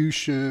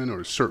persecution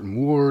or certain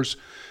wars,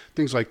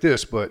 things like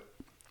this. But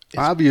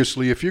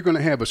obviously, if you're going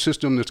to have a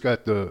system that's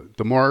got the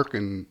mark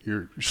and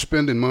you're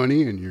spending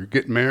money and you're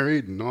getting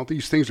married and all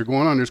these things are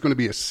going on, there's going to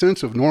be a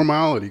sense of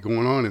normality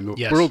going on in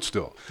the world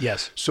still.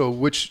 Yes. So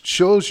which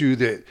shows you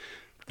that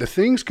the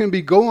things can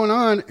be going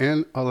on,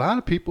 and a lot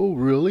of people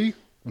really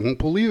won't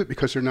believe it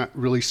because they're not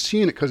really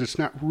seeing it, because it's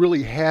not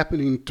really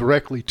happening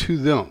directly to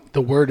them.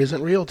 The word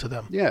isn't real to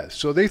them. Yeah,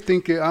 so they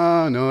think,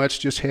 no, that's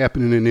just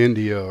happening in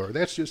India, or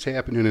that's just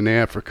happening in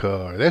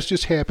Africa, or that's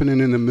just happening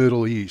in the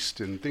Middle East,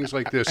 and things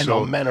like this. I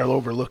know men are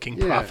overlooking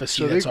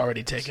prophecy that's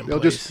already taken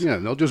place.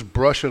 They'll just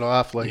brush it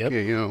off like,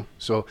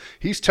 So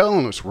he's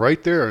telling us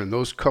right there in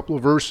those couple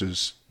of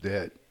verses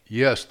that,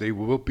 yes, there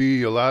will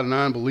be a lot of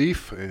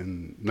non-belief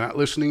and not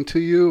listening to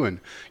you. And,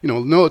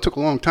 Noah took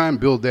a long time to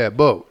build that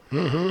boat.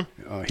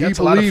 Mm-hmm. He That's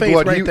a lot of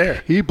faith right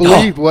there. He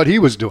believed what he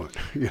was doing,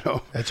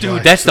 That's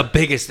the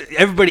biggest.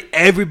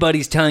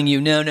 Everybody's telling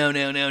you, no.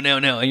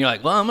 And you're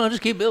like, well, I'm going to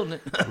just keep building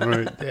it.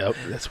 Right. Yep,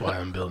 that's why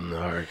I'm building the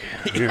ark.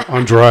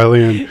 On dry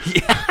land.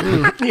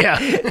 Yeah.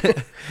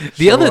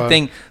 The other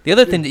thing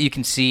that you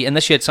can see,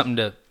 unless you had something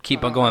to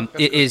keep on going,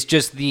 is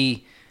just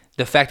the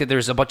fact that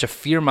there's a bunch of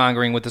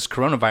fear-mongering with this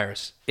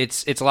coronavirus.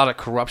 It's a lot of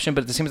corruption,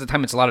 but at the same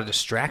time, it's a lot of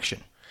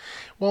distraction.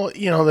 Well,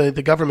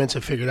 the governments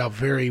have figured out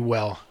very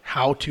well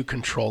how to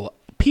control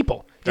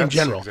people in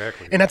general.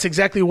 Exactly. And that's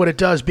exactly what it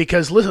does,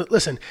 because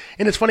listen,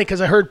 and it's funny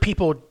because I heard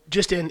people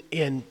just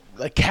in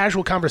a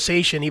casual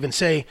conversation even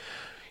say,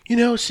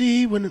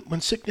 see,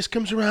 when sickness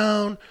comes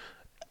around,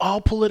 all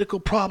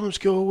political problems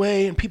go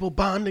away and people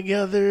bond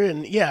together,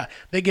 and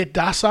they get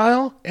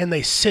docile and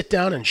they sit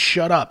down and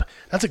shut up.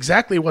 That's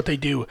exactly what they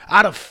do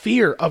out of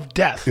fear of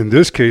death. In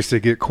this case, they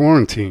get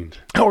quarantined.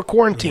 Or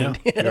quarantined.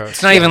 Yeah.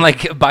 It's not even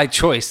like by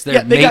choice.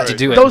 They're made to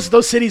do it.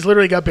 Those cities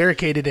literally got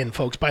barricaded in,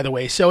 folks, by the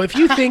way. So if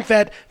you think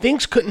that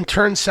things couldn't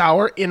turn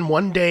sour in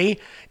one day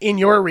in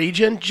your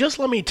region, just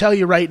let me tell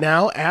you right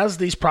now, as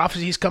these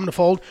prophecies come to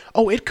fold,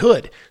 it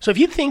could. So if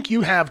you think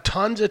you have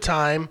tons of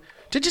time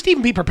to just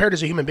even be prepared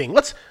as a human being,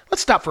 let's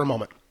stop for a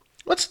moment.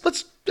 Let's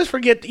just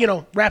forget,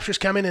 rapture's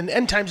coming and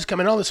end times is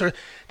coming, all this.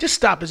 Just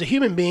stop. As a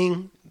human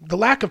being, the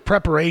lack of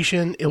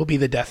preparation, it will be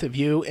the death of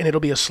you, and it'll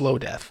be a slow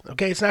death.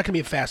 Okay, it's not going to be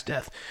a fast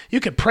death. You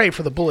could pray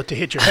for the bullet to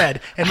hit your head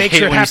and make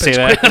sure it happens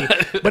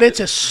quickly, but it's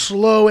a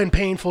slow and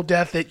painful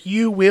death that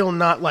you will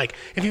not like.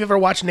 If you've ever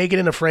watched Naked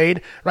and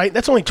Afraid, right?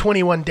 That's only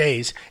 21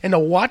 days, and to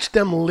watch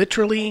them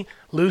literally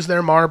lose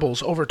their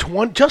marbles over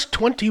just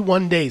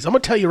 21 days. I'm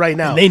going to tell you right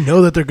now. And they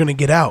know that they're going to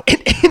get out.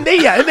 And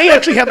they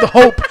actually have the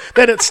hope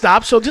that it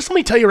stops. So just let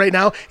me tell you right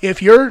now,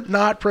 if you're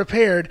not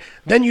prepared,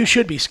 then you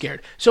should be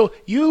scared. So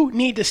you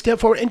need to step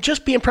forward and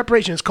just be in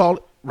preparation. It's called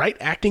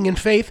acting in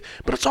faith,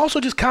 but it's also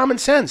just common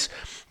sense.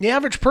 The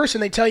average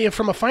person, they tell you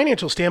from a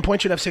financial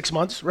standpoint, should have 6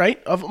 months,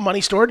 right, of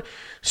money stored.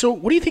 So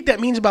what do you think that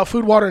means about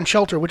food, water, and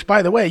shelter? Which,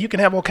 by the way, you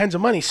can have all kinds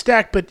of money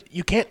stacked, but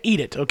you can't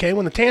eat it, okay?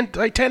 When the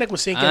Titanic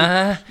was sinking,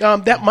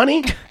 that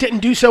money didn't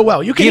do so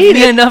well. You can eat it.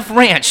 Give me enough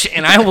ranch,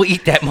 and I will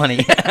eat that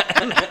money.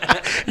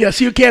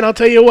 Yes, you can. I'll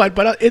tell you what,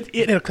 but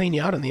it'll clean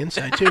you out on the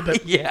inside too.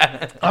 But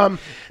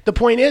the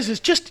point is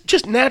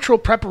just natural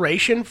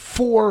preparation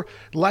for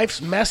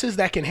life's messes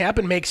that can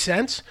happen makes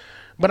sense.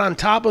 But on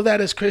top of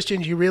that, as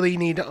Christians, you really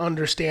need to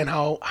understand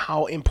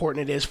how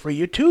important it is for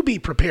you to be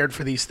prepared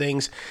for these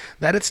things,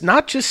 that it's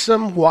not just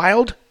some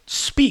wild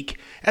speak.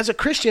 As a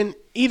Christian,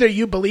 either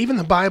you believe in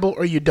the Bible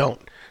or you don't.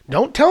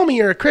 Don't tell me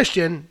you're a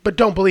Christian, but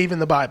don't believe in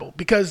the Bible,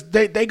 because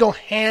they go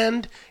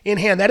hand in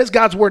hand. That is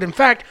God's word. In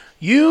fact,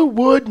 you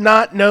would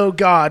not know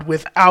God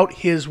without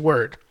his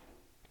word.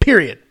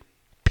 Period.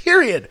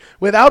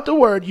 Without the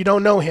word, you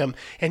don't know him.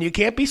 And you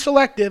can't be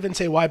selective and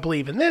say, well, I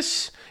believe in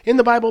this in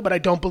the Bible, but I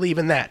don't believe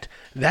in that.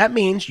 That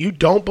means you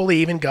don't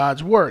believe in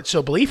God's word.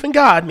 So belief in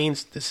God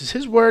means this is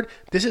his word.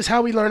 This is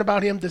how we learn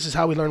about him. This is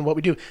how we learn what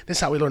we do. This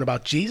is how we learn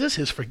about Jesus,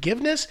 his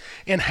forgiveness,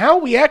 and how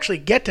we actually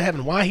get to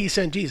heaven, why he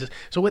sent Jesus.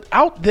 So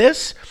without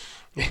this,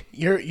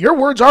 your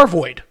words are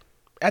void.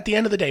 At the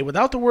end of the day,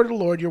 without the word of the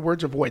Lord, your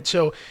words are void.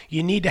 So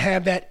you need to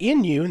have that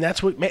in you, and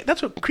that's what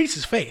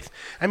increases faith.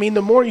 I mean,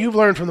 the more you've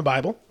learned from the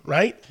Bible,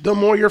 right, the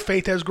more your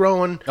faith has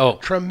grown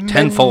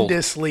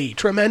tremendously.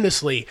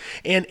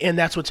 And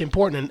that's what's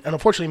important. And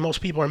unfortunately,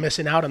 most people are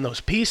missing out on those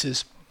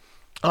pieces.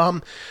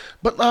 But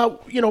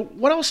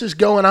what else is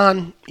going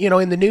on,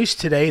 in the news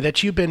today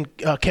that you've been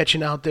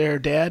catching out there,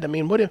 Dad? I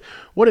mean, what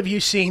have you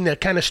seen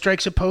that kind of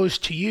strikes a pose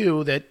to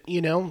you that,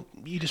 you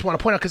just want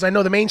to point out? Because I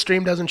know the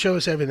mainstream doesn't show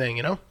us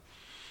everything,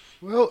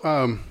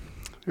 Well,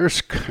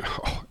 there's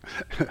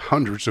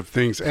hundreds of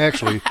things,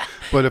 actually.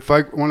 But if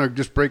I want to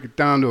just break it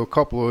down to a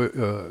couple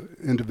of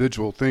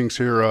individual things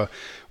here,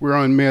 we're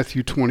on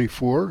Matthew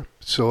 24.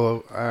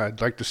 So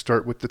I'd like to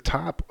start with the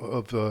top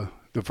of the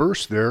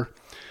verse there.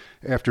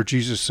 After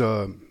Jesus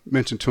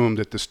mentioned to him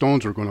that the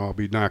stones were going to all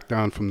be knocked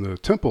down from the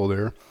temple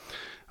there,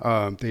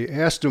 they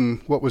asked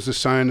him what was the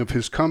sign of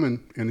his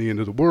coming and the end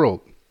of the world.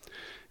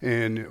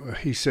 And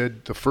he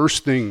said the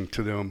first thing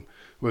to them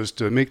was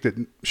to make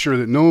sure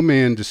that no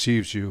man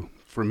deceives you.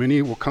 For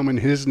many will come in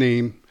his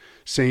name,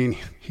 saying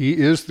he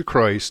is the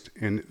Christ,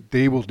 and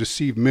they will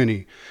deceive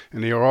many.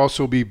 And they will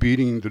also be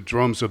beating the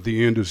drums of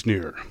the end is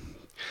near.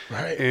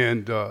 Right.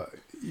 And,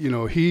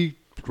 he,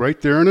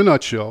 right there in a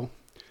nutshell,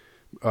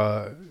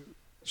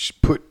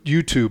 put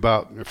YouTube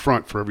out in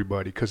front for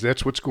everybody, because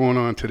that's what's going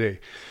on today.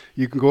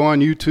 You can go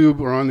on YouTube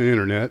or on the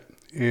internet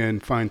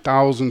and find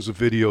thousands of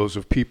videos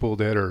of people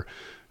that are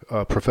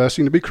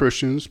professing to be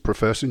Christians,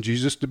 professing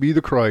Jesus to be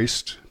the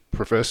Christ,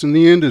 professing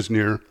the end is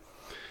near,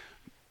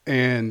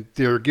 and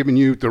they're giving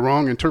you the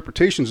wrong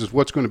interpretations of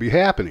what's going to be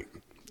happening.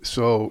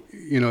 So,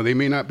 they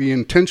may not be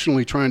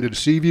intentionally trying to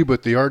deceive you,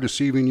 but they are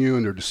deceiving you,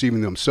 and they're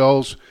deceiving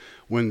themselves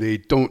when they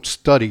don't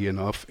study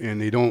enough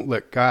and they don't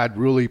let God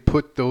really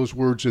put those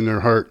words in their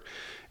heart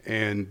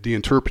and the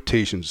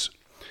interpretations.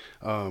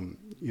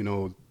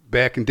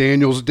 Back in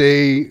Daniel's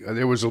day,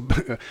 there was a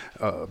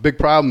big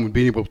problem with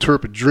being able to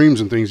interpret dreams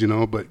and things,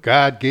 but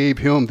God gave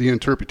him the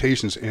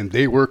interpretations, and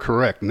they were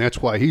correct, and that's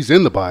why he's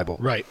in the Bible.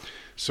 Right.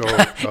 So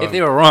if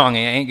they were wrong, I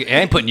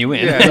ain't putting you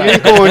in. Yeah, you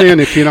ain't going in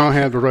if you don't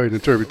have the right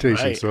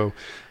interpretation. Right. So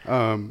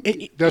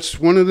that's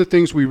one of the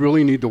things we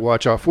really need to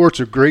watch out for.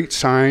 It's a great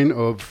sign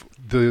of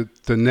the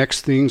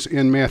next things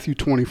in Matthew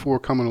 24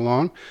 coming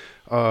along.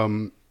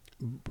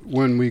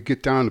 When we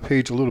get down the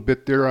page a little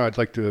bit there, I'd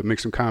like to make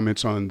some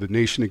comments on the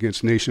nation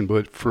against nation.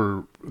 But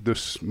for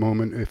this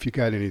moment, if you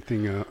got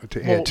anything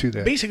to add to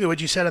that. Basically what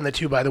you said on the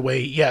two, by the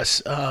way,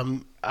 yes,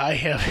 I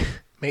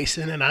have,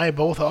 Mason and I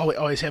both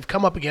always have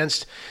come up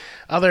against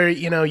other,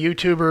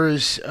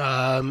 YouTubers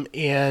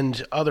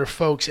and other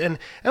folks. And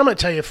I'm going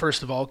to tell you,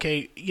 first of all,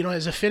 okay,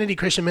 as Affinity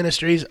Christian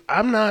Ministries,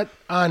 I'm not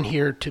on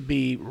here to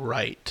be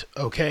right,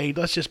 okay?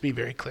 Let's just be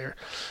very clear.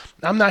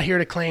 I'm not here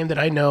to claim that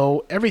I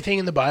know everything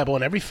in the Bible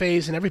and every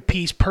phase and every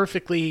piece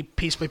perfectly,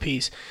 piece by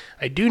piece.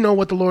 I do know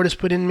what the Lord has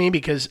put in me,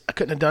 because I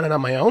couldn't have done it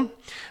on my own.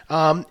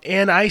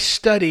 And I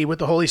study with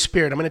the Holy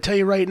Spirit. I'm going to tell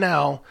you right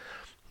now,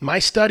 my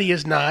study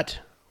is not,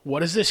 what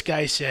does this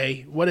guy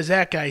say? What does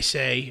that guy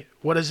say?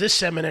 What does this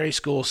seminary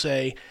school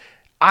say?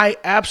 I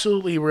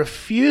absolutely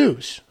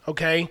refuse,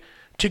 okay,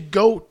 to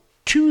go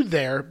to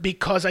there,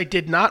 because I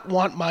did not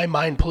want my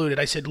mind polluted.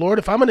 I said, Lord,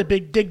 if I'm going to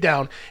dig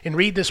down and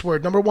read this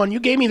word, number one, you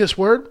gave me this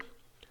word.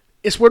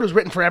 This word was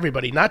written for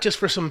everybody, not just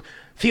for some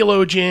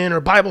theologian or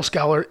Bible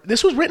scholar.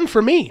 This was written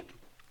for me.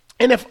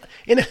 And if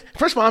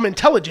first of all, I'm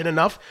intelligent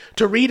enough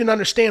to read and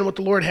understand what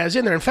the Lord has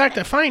in there. In fact,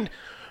 I find,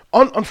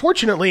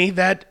 unfortunately,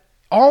 that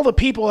all the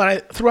people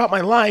that throughout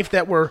my life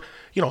that were,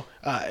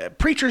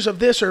 preachers of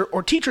this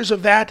or teachers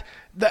of that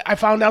I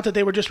found out that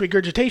they were just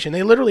regurgitation.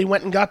 They literally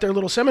went and got their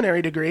little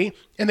seminary degree,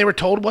 and they were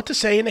told what to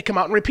say, and they come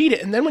out and repeat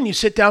it. And then when you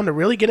sit down to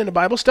really get into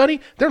Bible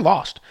study, they're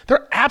lost.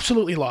 They're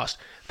absolutely lost.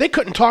 They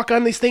couldn't talk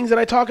on these things that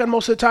I talk on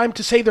most of the time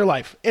to save their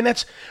life. And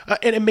that's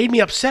and it made me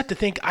upset to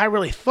think I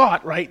really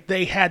thought, right,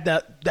 they had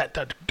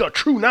the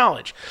true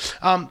knowledge.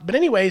 But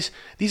anyways,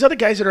 these other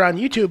guys that are on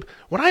YouTube,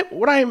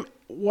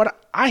 what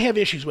I have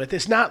issues with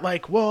is not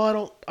like,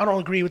 well, I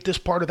don't agree with this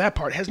part or that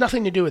part. It has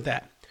nothing to do with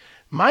that.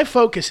 My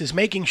focus is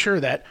making sure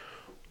that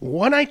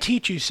when I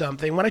teach you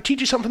something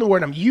in the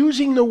Word, I'm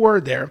using the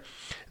Word there,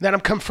 that I'm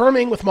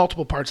confirming with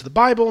multiple parts of the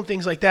Bible and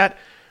things like that,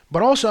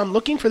 but also I'm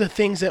looking for the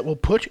things that will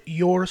put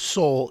your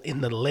soul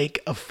in the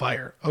lake of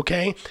fire,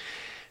 okay?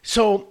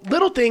 So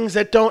little things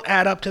that don't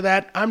add up to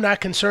that, I'm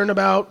not concerned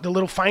about the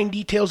little fine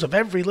details of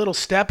every little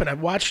step. And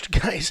I've watched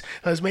guys,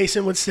 as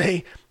Mason would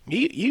say,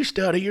 you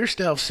study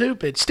yourself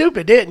stupid,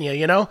 didn't you?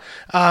 You know,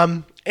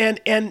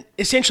 and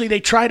essentially they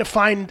try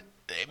to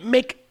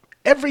make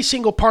every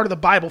single part of the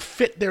Bible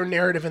fit their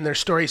narrative and their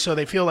story, so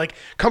they feel like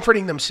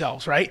comforting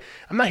themselves. Right?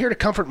 I'm not here to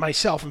comfort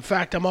myself. In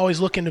fact, I'm always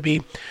looking to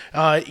be,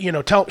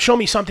 show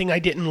me something I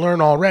didn't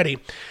learn already.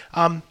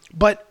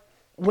 But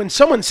when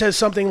someone says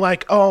something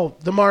like, "Oh,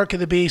 the mark of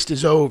the beast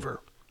is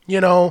over,"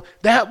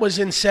 that was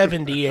in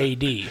 70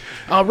 A.D.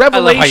 Revelation. I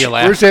love how you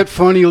laugh. Where's that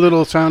funny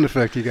little sound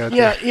effect you got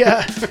there?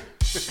 Yeah.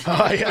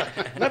 Yeah.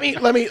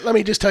 Let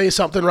me just tell you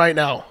something right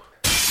now.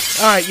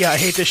 All right, I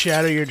hate to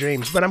shatter your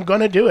dreams, but I'm going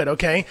to do it,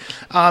 okay?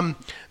 The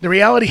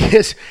reality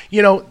is,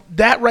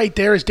 that right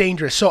there is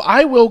dangerous. So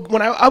I will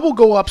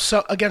go up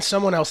against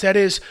someone else that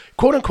is,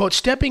 quote unquote,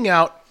 stepping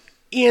out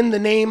in the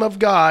name of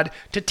God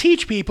to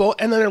teach people,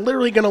 and then they're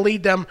literally going to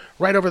lead them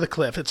right over the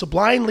cliff. It's a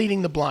blind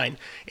leading the blind,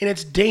 and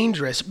it's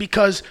dangerous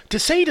because to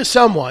say to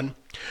someone,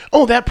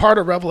 "Oh, that part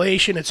of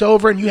Revelation, it's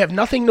over, and you have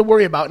nothing to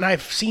worry about," and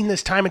I've seen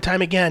this time and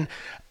time again,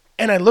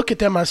 and I look at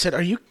them and I said,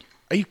 Are you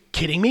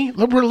kidding me?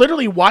 We're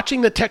literally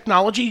watching the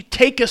technology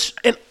take us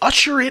and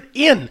usher it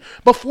in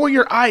before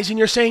your eyes, and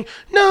you're saying,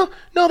 no,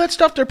 that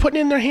stuff they're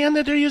putting in their hand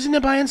that they're using to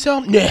buy and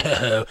sell,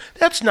 no,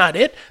 that's not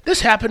it.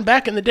 This happened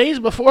back in the days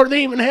before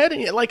they even had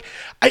it.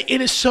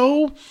 It is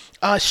so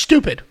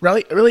stupid.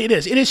 Really, it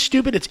is. It is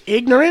stupid. It's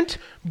ignorant.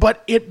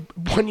 But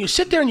when you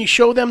sit there and you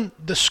show them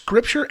the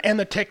scripture and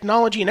the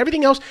technology and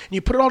everything else, and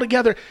you put it all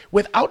together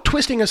without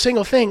twisting a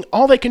single thing,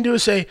 all they can do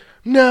is say,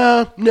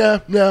 no.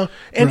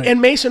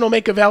 And Mason will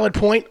make a valid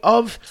point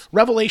of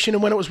Revelation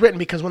and when it was written,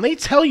 because when they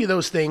tell you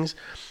those things,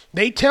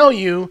 they tell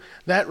you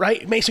that,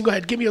 right? Mason, go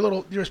ahead. Give me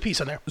your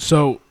piece on there.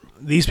 So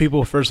these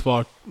people, first of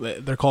all,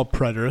 they're called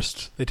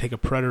preterists. They take a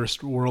preterist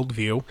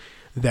worldview.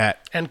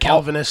 And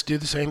Calvinists do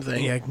the same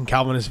thing. Yeah, and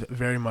Calvinists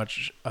very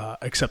much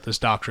accept this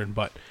doctrine.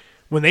 But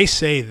when they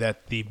say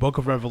that the book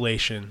of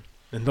Revelation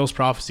and those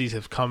prophecies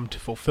have come to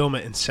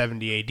fulfillment in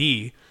 70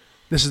 A.D.,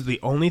 this is the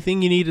only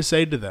thing you need to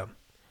say to them.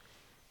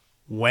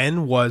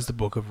 When was the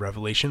book of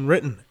Revelation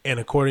written? And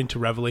according to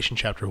Revelation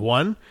chapter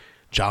 1,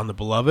 John the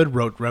Beloved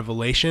wrote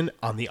Revelation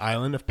on the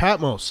island of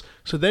Patmos.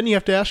 So then you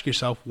have to ask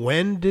yourself,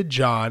 when did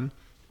John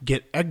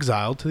get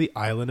exiled to the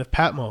island of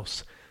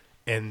Patmos?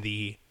 And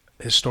the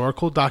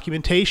historical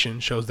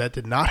documentation shows that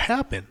did not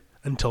happen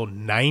until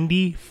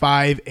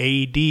 95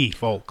 A.D.,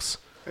 folks.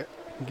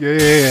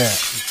 Yeah,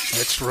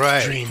 that's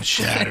right. Dreams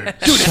shattered.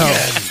 Do it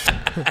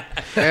again.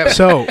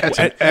 That's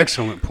an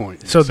excellent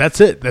point. So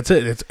that's it.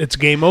 It's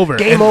game over.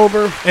 Game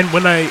over. And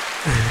when I...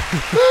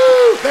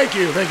 Thank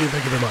you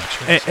very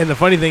much. And the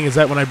funny thing is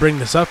that when I bring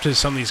this up to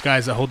some of these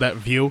guys that hold that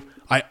view,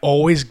 I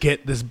always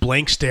get this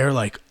blank stare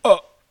like,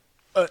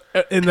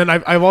 and then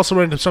I've also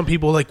run into some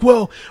people like,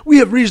 well, we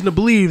have reason to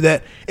believe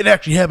that it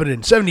actually happened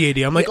in 70 AD.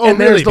 I'm like, oh, and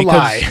really? There's the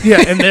lie.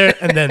 Yeah,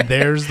 and then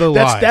there's the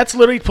lie. That's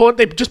literally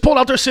they just pulled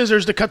out their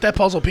scissors to cut that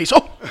puzzle piece.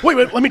 Oh, wait,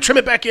 let me trim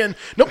it back in.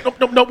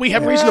 Nope. We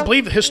have reason to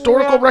believe the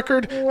historical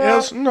record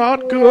is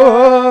not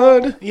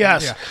good.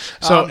 Yes. Yeah.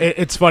 So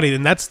it's funny,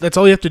 and that's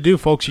all you have to do,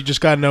 folks. You just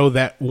got to know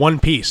that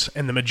one piece,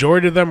 and the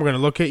majority of them are going to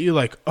look at you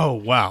like, oh,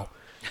 wow.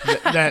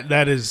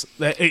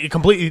 It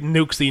completely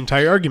nukes the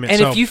entire argument.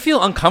 And if you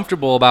feel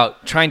uncomfortable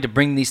about trying to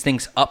bring these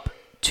things up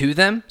to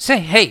them, say,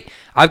 hey,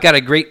 I've got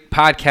a great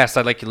podcast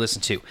I'd like you to listen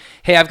to.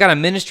 Hey, I've got a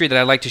ministry that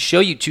I'd like to show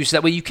you to, so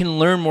that way you can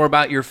learn more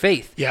about your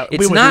faith. Yeah,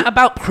 it's not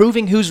about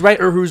proving who's right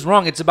or who's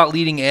wrong. It's about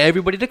leading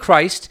everybody to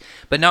Christ,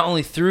 but not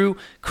only through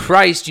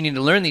Christ you need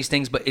to learn these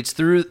things, but it's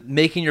through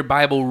making your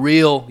Bible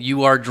real.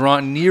 You are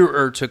drawn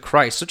nearer to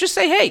Christ. So just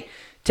say, hey,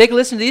 take a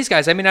listen to these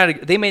guys.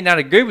 They may not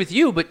agree with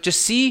you, but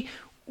just see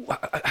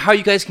how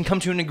you guys can come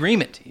to an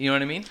agreement. You know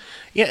what I mean?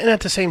 Yeah, and at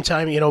the same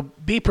time,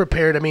 be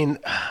prepared. I mean,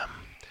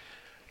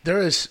 there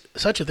is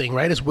such a thing,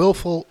 right, as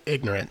willful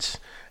ignorance.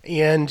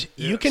 And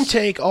you can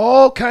take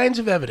all kinds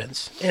of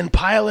evidence and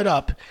pile it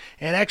up.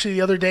 And actually,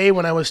 the other day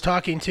when I was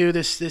talking to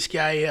this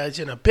guy is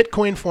in a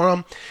Bitcoin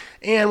forum,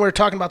 and we're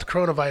talking about the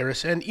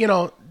coronavirus. And,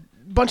 a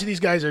bunch of these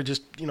guys are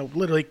just,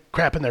 literally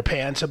crapping their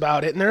pants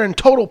about it. And they're in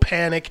total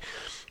panic.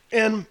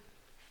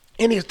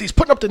 And he's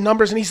putting up the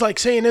numbers, and he's like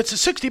saying it's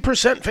a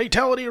 60%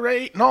 fatality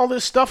rate and all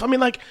this stuff. I mean,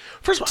 like,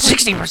 first of all,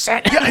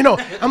 60%. Yeah, I know.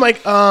 I'm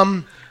like,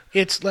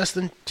 it's less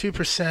than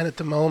 2% at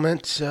the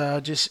moment. No,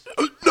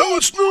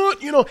 it's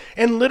not.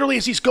 And literally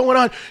as he's going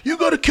on, you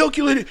got to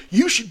calculate it.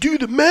 You should do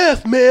the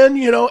math, man.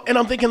 And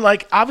I'm thinking,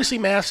 like, obviously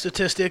math,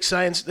 statistics,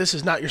 science, this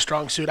is not your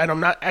strong suit. I'm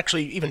not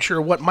actually even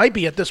sure what might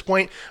be at this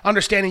point.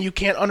 Understanding you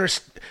can't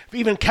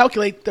even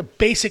calculate the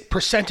basic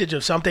percentage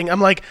of something.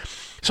 I'm like,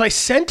 so I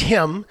sent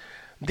him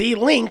the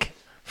link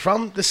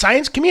from the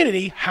science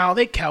community, how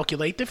they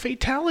calculate the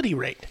fatality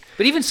rate.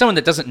 But even someone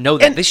that doesn't know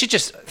that, they should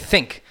just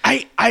think. All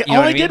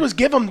I did was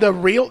give him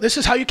this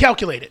is how you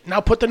calculate it.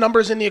 Now put the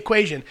numbers in the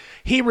equation.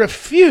 He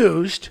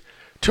refused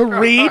to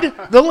read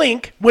the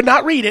link, would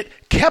not read it,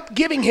 kept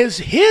giving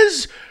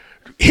his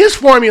his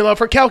formula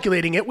for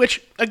calculating it,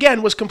 which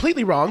again was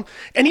completely wrong,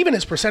 and even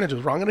his percentage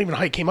was wrong. I don't even know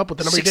how he came up with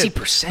the number he did.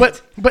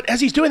 60%. But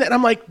as he's doing that,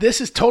 I'm like,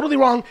 this is totally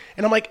wrong.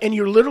 And I'm like, and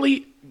you're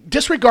literally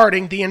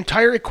disregarding the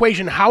entire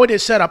equation, how it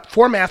is set up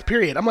for math,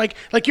 period. I'm like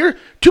you're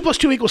 2 +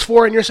 2 =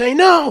 4, and you're saying,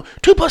 no,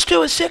 2 +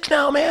 2 is 6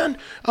 now, man.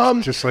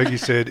 Just like you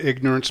said,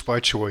 ignorance by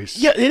choice.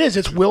 Yeah, it is.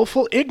 It's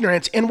willful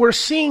ignorance. And we're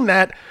seeing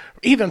that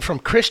even from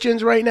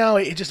Christians right now.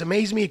 It just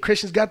amazes me.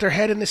 Christians got their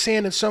head in the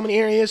sand in so many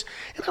areas.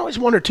 And I always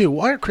wonder, too,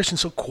 why are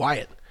Christians so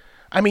quiet?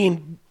 I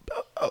mean,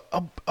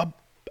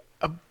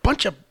 a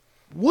bunch of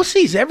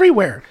wussies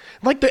everywhere.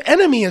 Like, the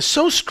enemy is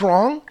so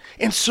strong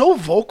and so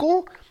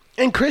vocal,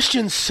 and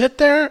Christians sit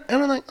there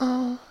and are like,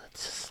 oh,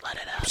 just let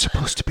it out. I'm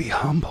supposed to be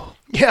humble.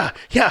 Yeah.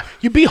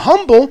 You be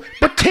humble,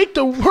 but take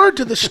the word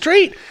to the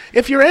street.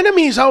 If your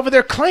enemy's over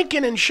there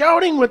clanking and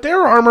shouting with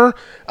their armor,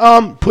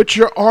 put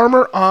your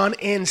armor on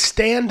and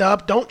stand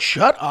up. Don't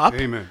shut up.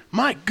 Amen.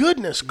 My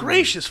goodness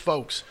gracious,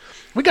 folks.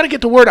 We got to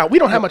get the word out. We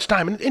don't have much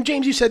time. And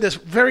James, you said this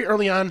very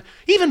early on.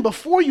 Even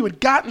before you had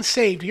gotten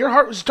saved, your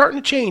heart was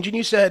starting to change, and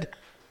you said,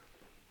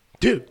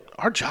 dude,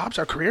 our jobs,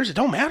 our careers, it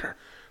don't matter.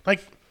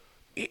 Like,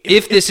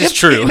 if this is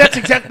true.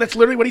 That's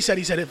literally what he said.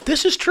 He said, if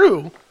this is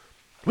true,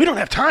 we don't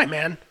have time,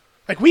 man.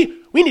 Like, we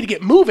need to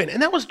get moving.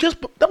 And that was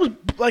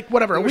like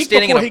whatever. We were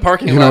standing in a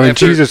parking lot. You know, and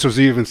Jesus was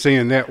even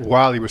saying that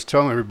while he was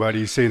telling everybody.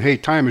 He's saying, hey,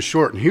 time is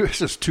short. And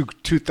this is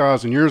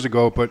 2,000 years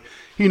ago, but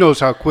he knows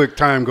how quick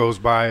time goes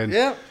by. And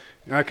yeah.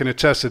 I can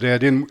attest to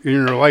that. In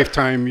your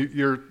lifetime,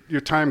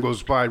 your time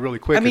goes by really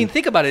quick. I mean,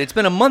 think about it. It's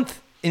been a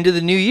month into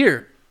the new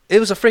year. It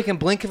was a freaking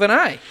blink of an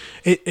eye.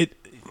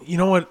 You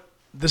know what?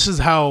 This is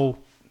how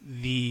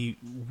the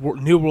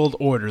New World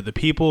Order, the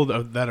people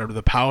that are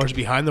the powers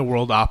behind the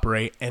world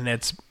operate, and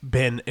it's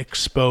been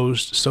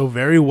exposed so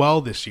very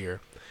well this year,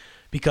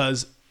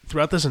 because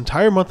throughout this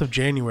entire month of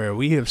January,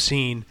 we have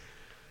seen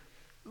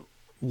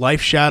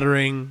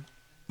life-shattering,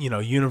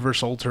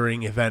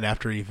 universe-altering event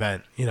after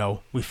event.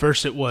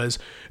 It was,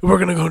 we're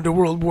going to go into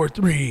World War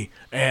III,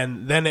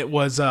 and then it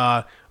was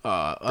the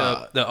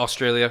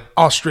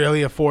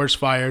Australia forest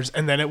fires,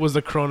 and then it was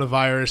the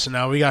coronavirus, and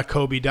now we got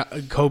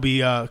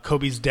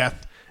Kobe's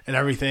death and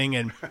everything,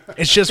 and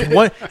it's just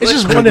one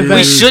event.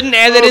 We shouldn't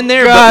add that in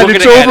there, God, but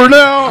it's over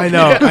now. I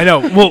know.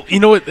 Well, you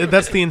know what?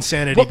 That's the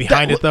insanity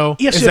behind it, though.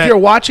 Yes, if you're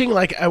watching,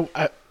 like,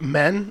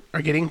 men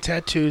are getting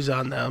tattoos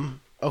on them.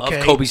 Okay.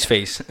 Of Kobe's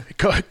face.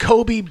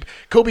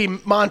 Kobe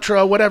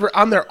mantra, whatever,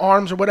 on their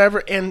arms or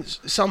whatever, and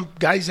some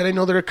guys that I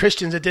know that are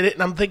Christians that did it,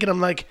 and I'm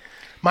like,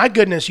 my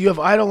goodness, you have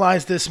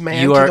idolized this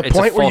man to the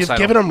point where you've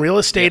given him real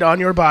estate on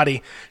your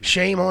body.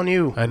 Shame on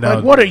you. I know.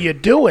 Like, what are you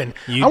doing?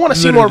 I want to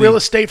see more real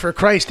estate for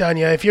Christ on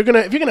you. If you're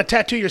gonna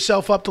tattoo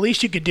yourself up, the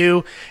least you could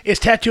do is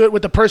tattoo it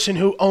with the person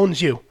who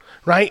owns you.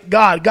 Right?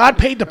 God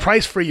paid the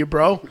price for you,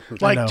 bro.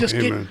 Like, just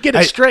get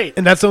it straight.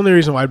 And that's the only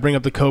reason why I bring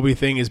up the Kobe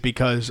thing, is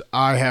because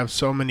I have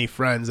so many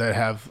friends that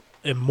have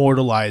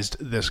immortalized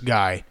this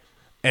guy.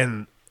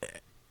 And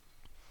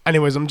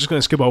anyways, I'm just going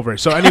to skip over it.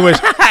 So anyways,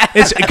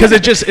 it's because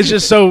it's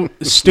just so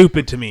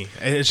stupid to me.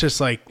 It's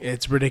just like,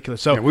 it's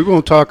ridiculous. So we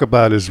won't talk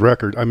about his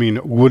record. I mean,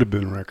 it would have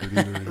been a record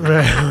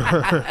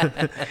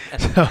either.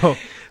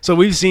 So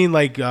we've seen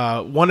like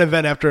one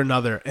event after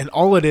another, and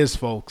all it is,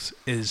 folks,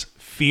 is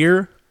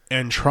fear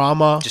and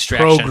trauma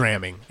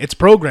programming. It's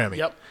programming.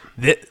 Yep.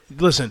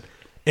 Listen,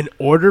 in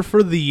order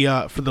for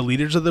the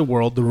leaders of the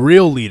world, the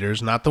real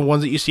leaders, not the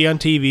ones that you see on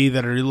TV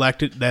that are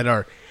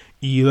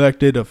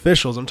elected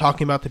officials. I'm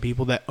talking about the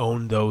people that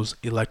own those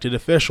elected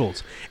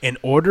officials. In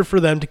order for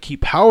them to keep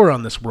power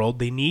on this world,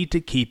 they need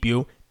to keep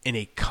you in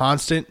a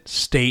constant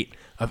state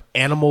of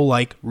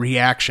animal-like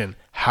reaction.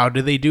 How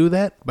do they do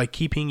that? By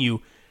keeping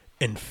you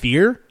in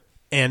fear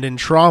and in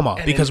trauma,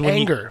 and because in when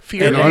anger,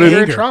 fear and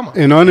anger and trauma,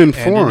 and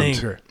uninformed, and in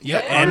anger,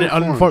 and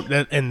uninformed,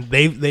 and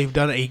they've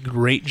done a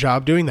great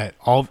job doing that.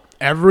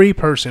 Every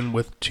person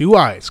with two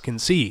eyes can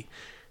see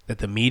that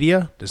the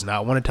media does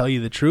not want to tell you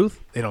the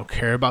truth. They don't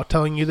care about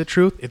telling you the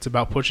truth. It's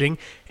about pushing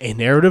a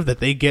narrative that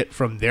they get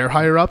from their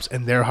higher ups,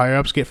 and their higher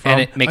ups get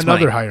from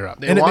another higher up.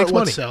 They want what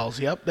money sells.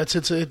 Yep, at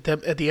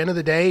the end of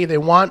the day, they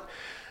want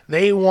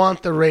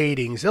the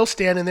ratings. They'll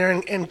stand in there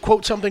and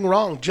quote something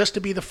wrong just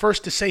to be the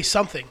first to say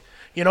something.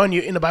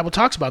 And the Bible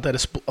talks about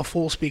that. A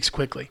fool speaks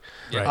quickly.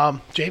 Right.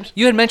 James?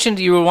 You had mentioned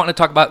you were wanting to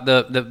talk about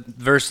the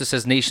verse that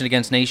says nation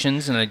against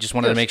nations, and I just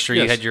wanted to make sure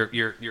you had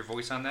your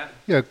voice on that.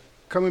 Yeah,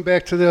 coming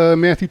back to the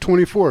Matthew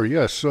 24,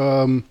 yes.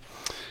 So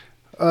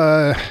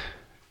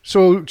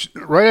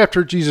right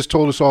after Jesus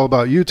told us all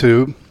about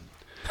YouTube,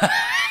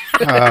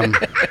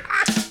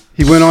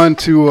 he went on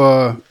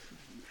to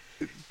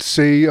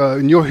say,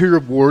 and you'll hear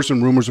of wars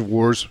and rumors of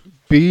wars.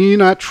 Be ye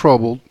not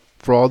troubled,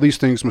 for all these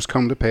things must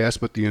come to pass,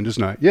 but the end is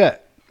not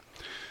yet.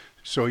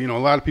 So, a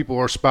lot of people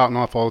are spouting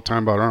off all the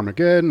time about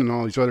Armageddon and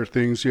all these other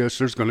things. Yes,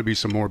 there's going to be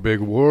some more big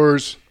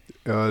wars.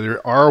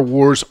 There are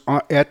wars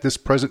at this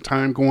present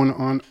time going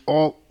on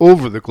all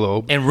over the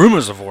globe. And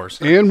rumors of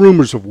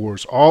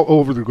wars. All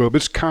over the globe.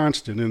 It's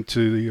constant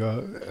into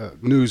the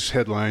news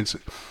headlines.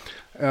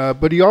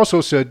 But he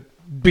also said,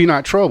 be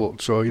not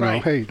troubled. So,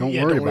 hey, don't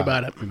worry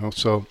about it.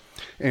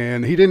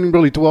 And he didn't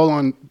really dwell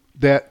on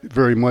that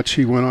very much.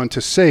 He went on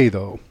to say,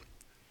 though,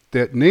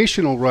 that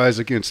nation will rise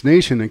against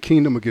nation and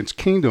kingdom against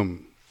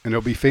kingdom, and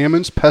there'll be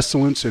famines,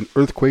 pestilence, and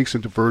earthquakes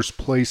in diverse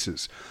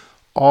places.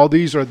 All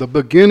these are the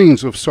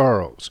beginnings of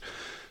sorrows.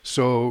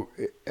 So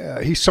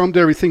he summed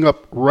everything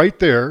up right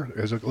there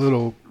as a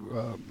little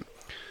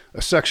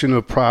a section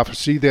of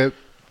prophecy that,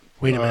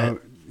 Wait a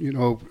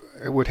minute.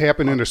 It would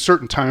happen in a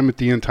certain time at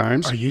the end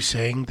times. Are you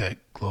saying that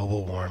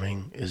global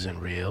warming isn't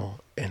real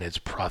and it's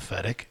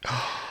prophetic?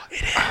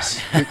 It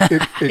is.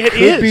 It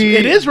could be.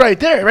 It is right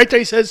there. Right there.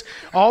 He says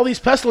all these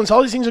pestilence,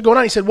 all these things are going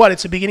on. He said, "What?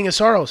 It's the beginning of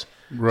sorrows."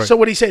 Right. So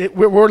what he said,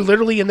 we're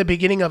literally in the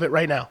beginning of it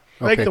right now.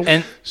 Okay.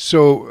 Like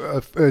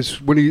So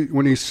as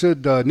when he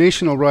said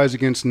nation will rise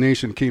against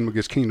nation, kingdom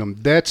against kingdom,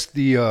 that's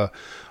the a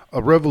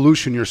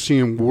revolution you're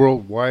seeing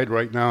worldwide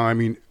right now. I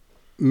mean,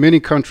 many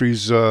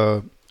countries,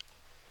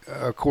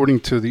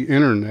 according to the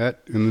internet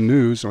and the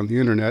news on the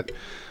internet,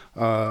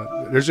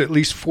 there's at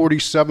least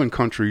 47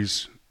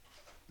 countries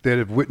that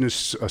have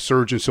witnessed a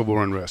surge in civil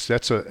unrest.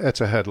 That's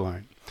a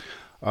headline.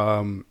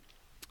 Hong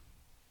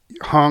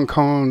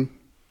Kong.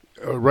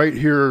 Right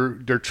here,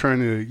 they're trying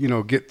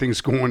to, get things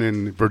going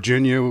in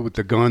Virginia with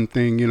the gun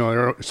thing.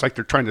 It's like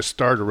they're trying to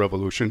start a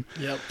revolution.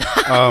 Yep.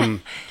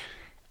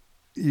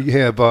 You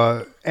have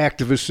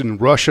activists in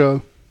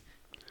Russia.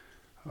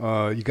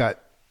 You got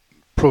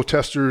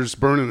protesters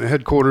burning the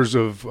headquarters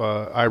of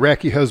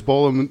Iraqi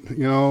Hezbollah,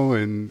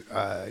 and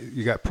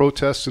you got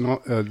protests in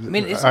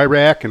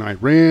Iraq and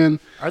Iran.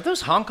 Are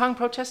those Hong Kong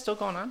protests still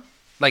going on?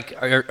 Like,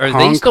 are they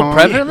Hong still Kong,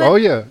 prevalent? Oh,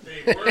 yeah.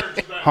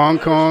 Hong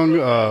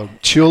Kong,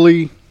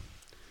 Chile.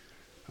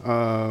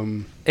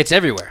 It's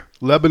everywhere.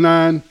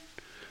 Lebanon,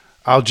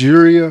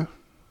 Algeria.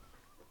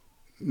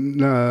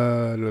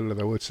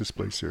 What's this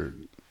place here?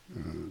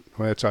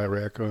 That's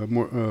Iraq.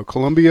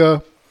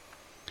 Colombia.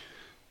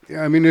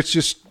 Yeah, I mean, it's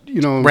just,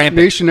 Rampant.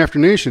 Nation after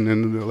nation.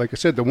 And like I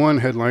said, the one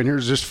headline here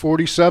is just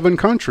 47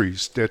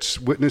 countries that's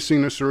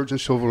witnessing a surge in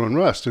civil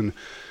unrest. And,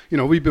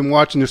 we've been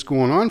watching this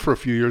going on for a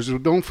few years.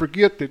 Don't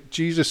forget that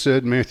Jesus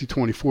said in Matthew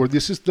 24,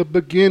 this is the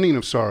beginning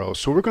of sorrows.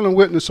 So we're going to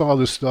witness all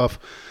this stuff.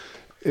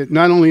 It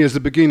not only as the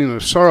beginning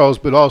of sorrows,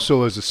 but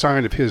also as a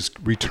sign of his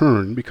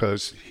return,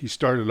 because he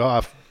started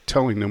off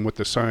telling them what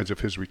the signs of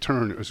his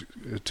return is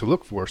to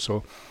look for.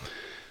 So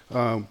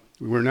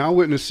we're now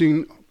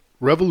witnessing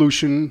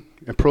revolution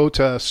and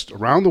protest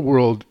around the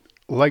world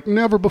like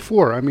never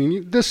before. I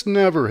mean, this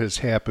never has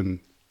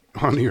happened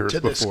on the earth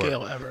to before. this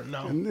scale ever,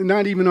 no.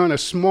 Not even on a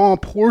small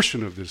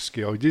portion of this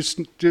scale. It just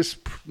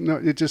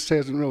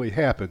hasn't really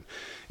happened.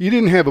 You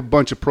didn't have a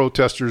bunch of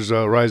protesters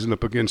rising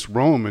up against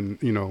Rome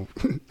and,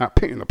 not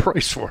paying the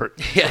price for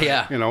it.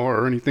 Yeah.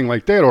 Or anything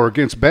like that, or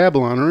against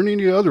Babylon or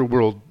any other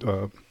world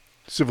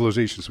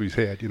civilizations we've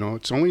had.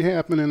 It's only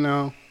happening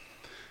now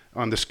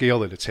on the scale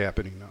that it's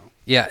happening now.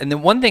 Yeah, and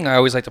then one thing I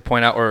always like to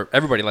point out, or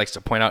everybody likes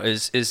to point out,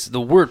 is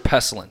the word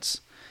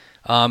pestilence.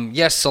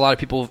 Yes, a lot of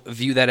people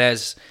view that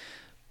as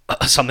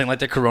something like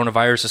the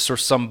coronavirus, or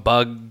some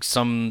bug,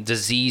 some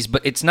disease,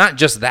 but it's not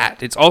just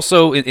that. It's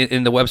also,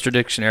 in the Webster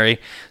Dictionary,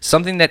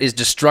 something that is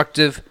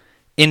destructive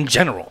in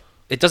general.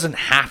 It doesn't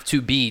have to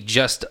be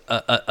just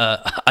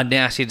a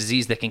nasty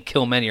disease that can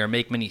kill many or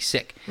make many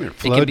sick. It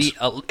can be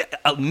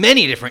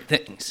many different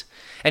things.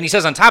 And he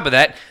says on top of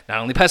that, not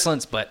only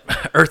pestilence, but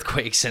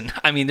earthquakes. And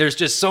I mean, there's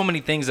just so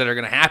many things that are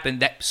going to happen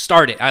that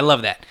start it. I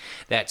love that.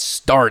 That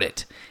start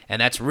it.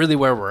 And that's really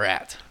where we're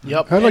at.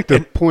 Yep. I'd like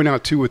to point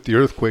out, too, with the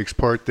earthquakes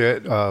part,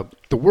 that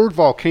the word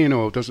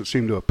volcano doesn't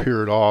seem to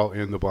appear at all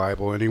in the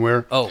Bible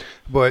anywhere. Oh.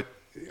 But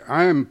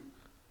I'm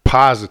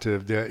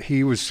positive that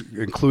he was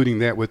including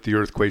that with the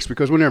earthquakes,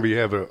 because whenever you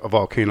have a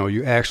volcano,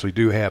 you actually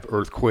do have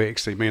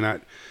earthquakes. They may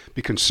not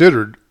be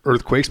considered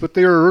earthquakes, but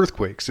they are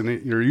earthquakes, and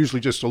they're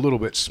usually just a little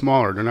bit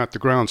smaller. They're not the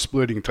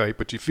ground-splitting type,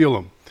 but you feel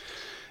them.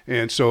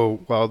 And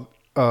so while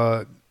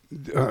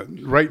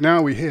right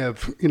now we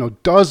have,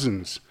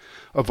 dozens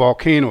of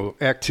volcano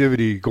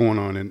activity going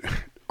on in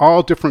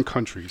all different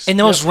countries. And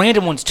the most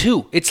random ones,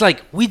 too. It's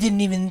like we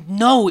didn't even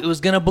know it was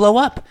going to blow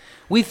up.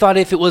 We thought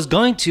if it was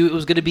going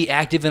to be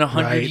active in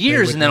 100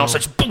 years, and then all of a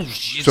sudden, boom!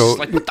 It's So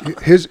like, what the?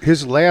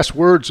 his last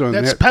words on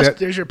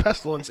There's your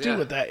pestilence, too,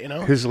 with that,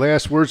 His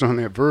last words on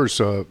that verse,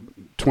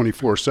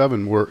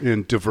 24/7, were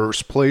in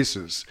diverse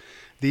places.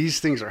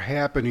 These things are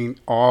happening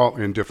all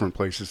in different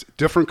places,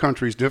 different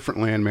countries, different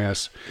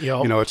landmass.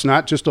 Yep. It's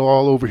not just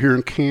all over here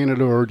in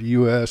Canada or the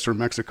U.S. or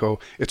Mexico.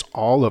 It's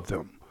all of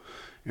them.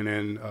 And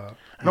then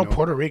I know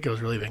Puerto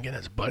Rico's really been getting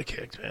its butt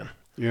kicked, man.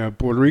 Yeah,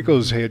 Puerto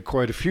Rico's had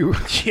quite a few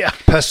Yeah.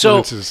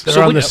 pestilences.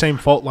 They're on the same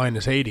fault line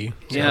as Haiti.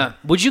 Yeah.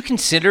 Would you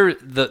consider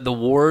the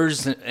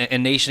wars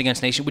and nation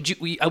against nation? Would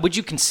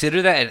you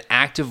consider that an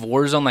active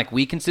war zone like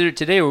we consider it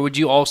today, or would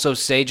you also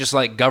say just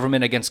like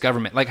government against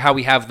government, like how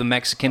we have the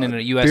Mexican and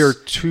the U.S.? They're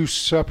two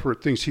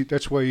separate things.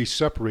 That's why he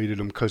separated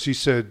them, because he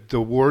said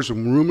the wars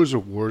and rumors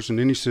of wars, and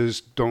then he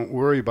says don't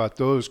worry about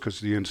those because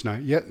the end's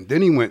not yet. And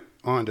then he went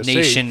on to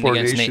say, "For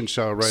nation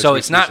shall rise." So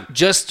it's not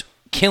just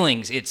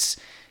killings; it's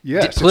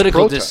Yes,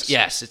 political it's protest.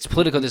 yes, it's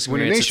political When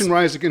disagreement. a nation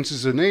rises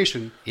against a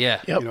nation,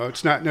 Yeah. Yep.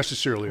 it's not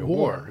necessarily a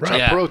war. It's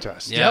Right. a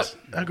protest. Yeah.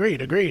 Yep.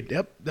 Agreed.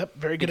 Yep.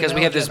 Very good. Because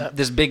we have analogy on that.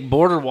 this big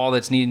border wall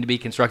that's needing to be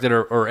constructed,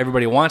 or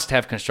everybody wants to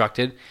have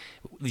constructed.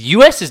 The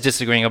U.S. is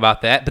disagreeing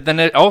about that, but then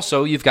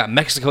also you've got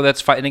Mexico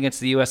that's fighting against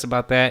the U.S.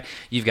 about that.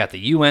 You've got the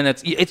UN.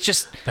 It's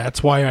just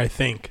That's why I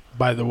think,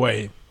 by the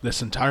way,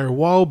 this entire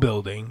wall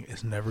building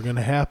is never going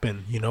to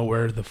happen. You know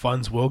where the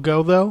funds will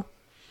go, though?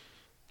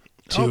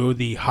 To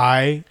the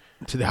high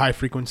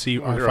frequency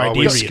They're RFID always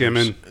readers.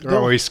 skimming. They're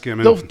always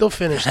skimming. They'll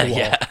finish the wall.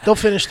 Yeah. They'll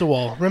finish the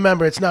wall.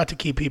 Remember, it's not to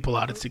keep people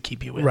out; it's to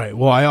keep you in. Right.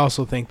 Well, I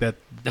also think that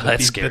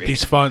That's scary.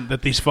 these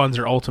funds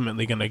are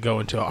ultimately going to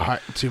go into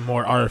to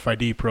more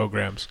RFID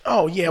programs.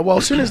 Oh yeah. Well,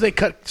 as soon as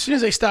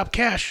they stop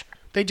cash,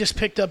 they just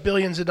picked up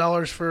billions of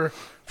dollars for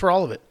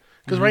all of it.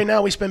 Because right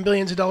now we spend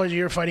billions of dollars a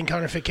year fighting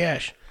counterfeit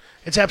cash.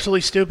 It's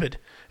absolutely stupid.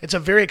 It's a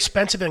very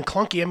expensive and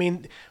clunky. I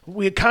mean,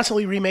 we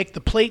constantly remake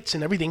the plates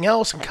and everything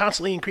else, and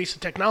constantly increase the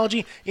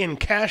technology in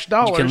cash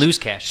dollars. You can lose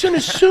cash.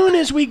 As soon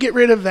as we get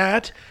rid of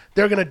that,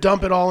 they're going to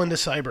dump it all into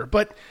cyber.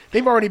 But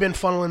they've already been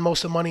funneling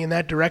most of the money in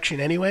that direction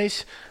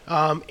anyways.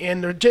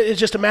 And it's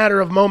just a matter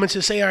of moments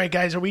to say, all right,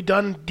 guys, are we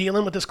done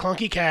dealing with this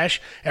clunky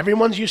cash?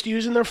 Everyone's used to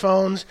using their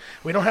phones.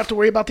 We don't have to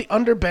worry about the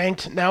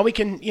underbanked. Now we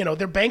can,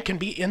 their bank can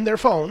be in their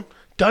phone.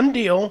 Done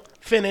deal,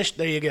 finished,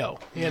 there you go.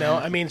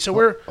 I mean, so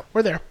we're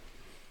there.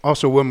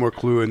 Also, one more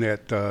clue in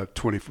that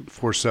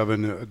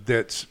 24/7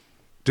 that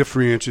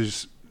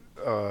differentiates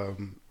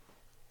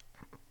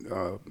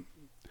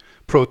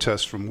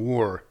protest from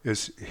war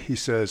is he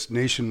says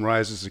nation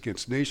rises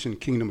against nation,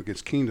 kingdom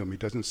against kingdom. He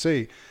doesn't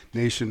say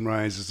nation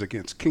rises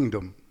against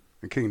kingdom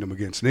and kingdom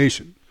against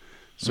nation.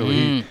 So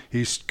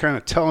he's kind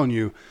of telling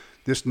you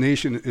this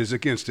nation is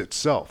against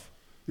itself.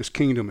 This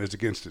kingdom is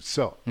against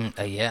itself.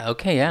 Yeah.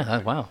 Okay.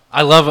 Yeah. Wow.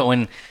 I love it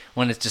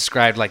when it's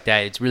described like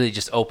that. It really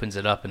just opens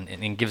it up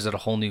and gives it a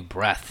whole new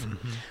breath.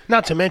 Mm-hmm.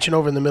 Not to mention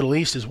over in the Middle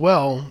East as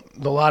well,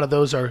 a lot of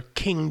those are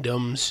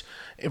kingdoms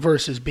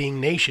versus being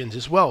nations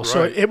as well. Right.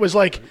 So it was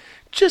like,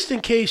 just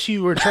in case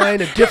you were trying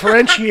to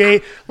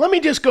differentiate, let me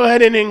just go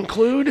ahead and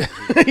include.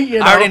 I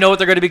already know what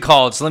they're going to be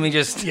called, so let me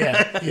just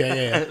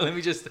yeah. let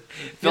me just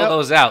fill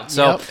those out.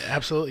 So,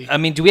 absolutely. I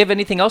mean, do we have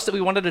anything else that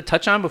we wanted to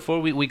touch on before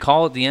we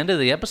call it the end of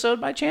the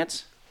episode by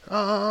chance?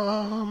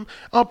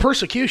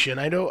 Persecution.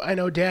 I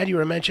know, Dad, you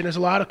were mentioning there's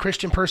a lot of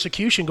Christian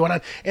persecution going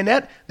on, and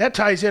that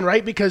ties in,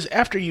 right? Because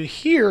after you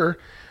hear.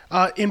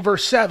 In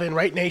verse 7,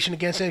 right, nation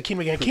against kingdom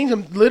against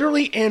kingdom,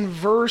 literally in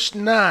verse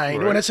 9,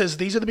 right. When it says,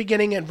 these are the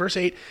beginning, and verse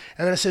 8,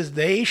 and then it says,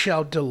 they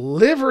shall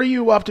deliver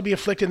you up to be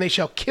afflicted, and they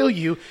shall kill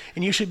you,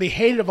 and you should be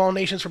hated of all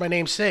nations for my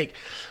name's sake.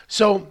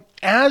 So,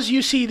 as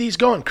you see these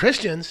going,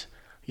 Christians,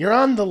 you're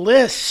on the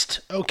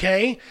list,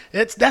 okay?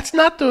 That's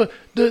not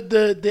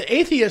the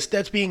atheist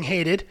that's being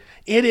hated.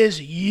 It is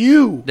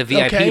you. The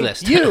VIP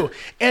list. You.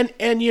 And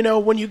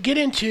when you get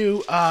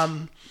into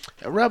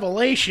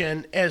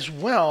Revelation as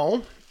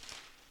well...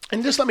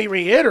 And just let me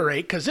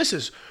reiterate, because this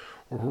is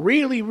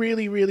really,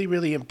 really, really,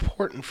 really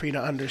important for you to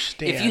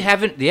understand. If you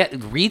haven't yet,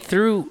 read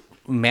through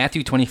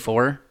Matthew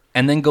 24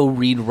 and then go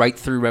read right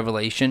through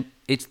Revelation.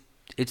 It's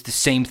the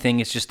same thing.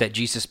 It's just that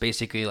Jesus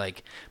basically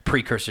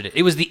precursored it.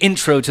 It was the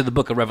intro to the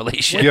book of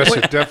Revelation. Yes,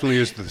 it definitely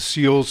is. The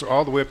seals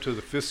all the way up to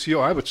the fifth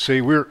seal. I would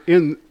say we're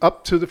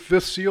up to the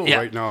fifth seal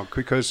right now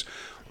because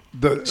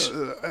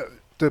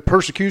the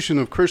persecution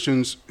of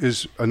Christians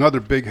is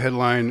another big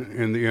headline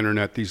in the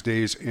internet these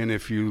days. And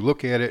if you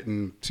look at it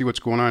and see what's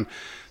going on,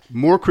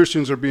 more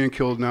Christians are being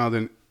killed now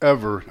than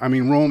ever. I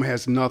mean, Rome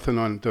has nothing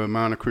on the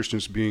amount of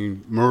Christians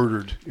being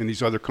murdered in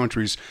these other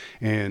countries.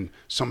 And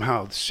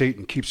somehow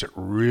Satan keeps it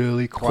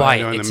really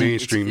quiet on the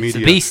mainstream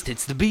media.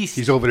 It's the beast.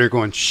 He's over there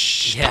going,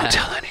 shh, don't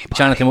tell anybody.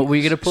 Jonathan, what were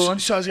you going to pull on?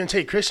 So I was going to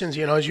say, Christians,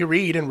 as you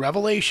read in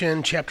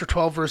Revelation chapter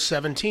 12, verse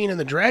 17, and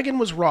the dragon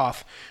was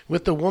wroth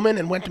with the woman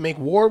and went to make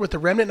war with the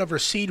remnant of her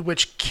seed,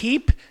 which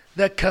keep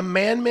the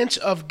commandments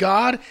of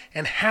God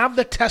and have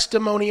the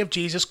testimony of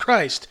Jesus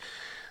Christ.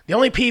 The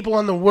only people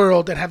in the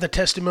world that have the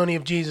testimony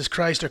of Jesus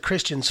Christ are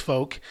Christians,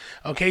 folk.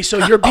 Okay,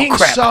 so you're being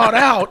sought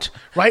out,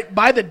 right,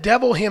 by the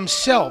devil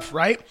himself,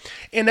 right?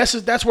 And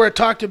that's where it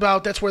talked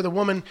about, that's where the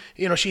woman,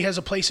 she has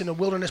a place in the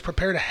wilderness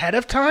prepared ahead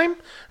of time.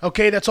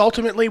 Okay, that's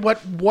ultimately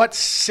what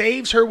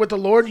saves her with the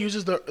Lord,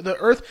 uses the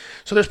earth.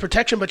 So there's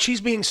protection, but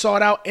she's being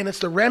sought out, and it's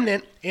the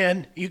remnant.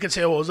 And you could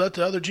say, is that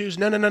the other Jews?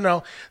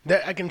 No.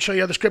 That I can show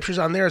you other scriptures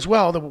on there as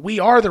well, that we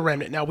are the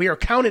remnant. Now, we are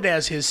counted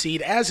as his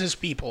seed, as his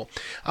people.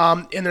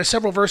 And there's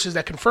several verses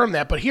that confirm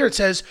that. But here it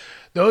says,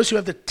 those who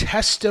have the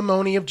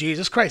testimony of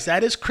Jesus Christ.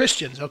 That is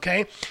Christians,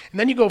 okay? And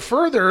then you go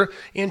further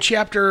in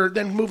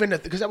then move into,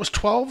 because that was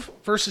 12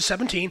 verses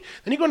 17.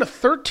 Then you go into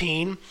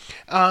 13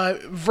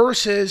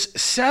 verses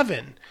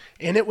 7.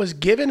 And it was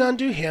given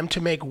unto him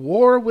to make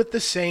war with the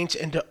saints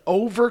and to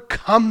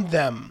overcome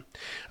them.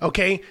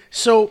 Okay,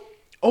 so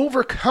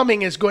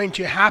overcoming is going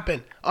to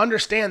happen.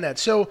 Understand that.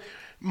 So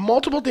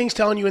multiple things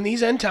telling you in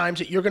these end times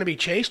that you're going to be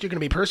chased, you're going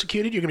to be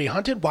persecuted, you're going to be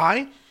hunted.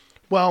 Why?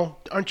 Well,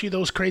 aren't you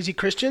those crazy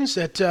Christians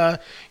that,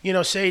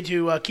 say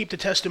to keep the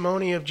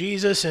testimony of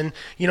Jesus and,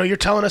 you're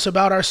telling us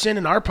about our sin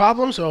and our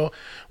problems, so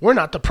we're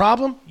not the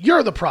problem,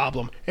 you're the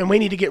problem, and we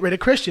need to get rid of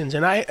Christians.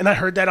 And I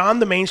heard that on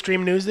the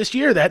mainstream news this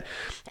year, that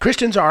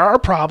Christians are our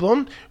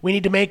problem, we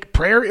need to make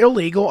prayer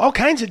illegal, all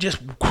kinds of just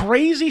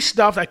crazy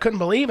stuff I couldn't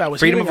believe I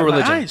was freedom of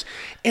religion. My eyes.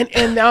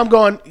 And now I'm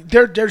going,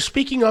 they're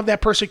speaking of that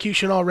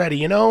persecution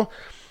already,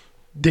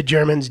 The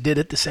Germans did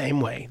it the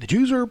same way. The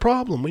Jews are a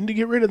problem. We need to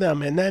get rid of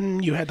them. And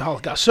then you had the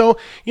Holocaust. So,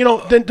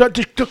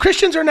 the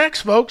Christians are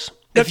next, folks.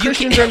 The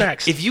Christians are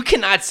next. If you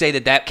cannot say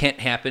that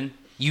can't happen,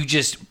 you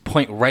just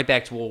point right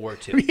back to World War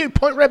II. You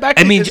point right back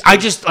to I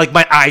just,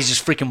 my eyes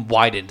just freaking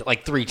widened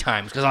 3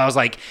 times because I was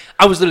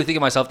literally thinking to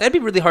myself, that'd be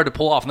really hard to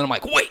pull off. And then I'm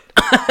like, wait.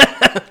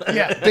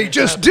 Yeah, they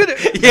just did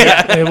it.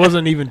 Yeah. It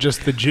wasn't even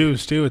just the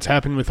Jews, too. It's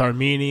happened with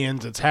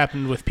Armenians. It's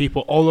happened with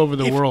people all over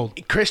the world.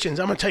 Christians,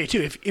 I'm going to tell you,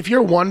 too, if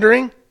you're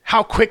wondering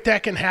how quick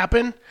that can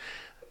happen,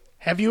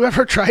 have you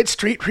ever tried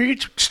street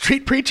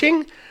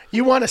preaching?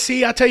 You want to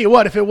see, I'll tell you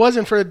what, if it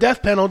wasn't for the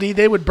death penalty,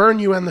 they would burn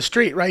you on the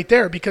street right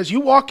there, because you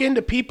walk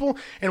into people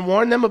and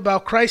warn them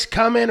about Christ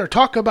coming or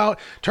talk about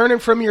turning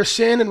from your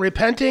sin and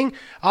repenting,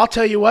 I'll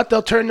tell you what,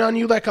 they'll turn on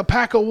you like a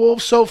pack of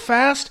wolves so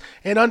fast,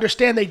 and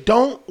understand they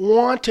don't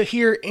want to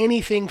hear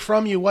anything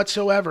from you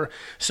whatsoever.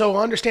 So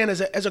understand,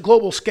 as a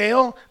global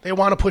scale, they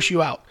want to push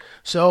you out.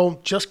 So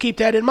just keep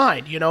that in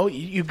mind.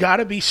 You've got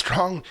to be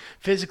strong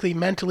physically,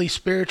 mentally,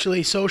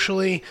 spiritually,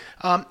 socially,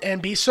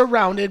 and be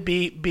surrounded,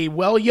 be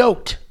well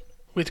yoked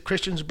with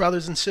Christians,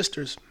 brothers and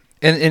sisters.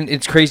 And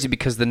it's crazy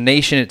because the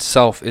nation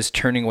itself is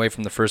turning away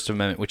from the First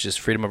Amendment, which is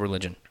freedom of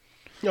religion.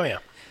 Oh, yeah.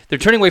 They're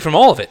turning away from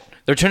all of it.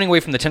 They're turning away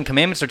from the Ten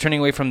Commandments. They're turning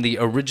away from the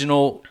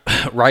original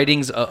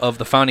writings of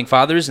the Founding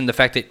Fathers, and the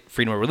fact that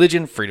freedom of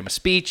religion, freedom of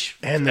speech.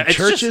 And the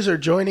churches are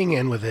joining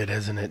in with it,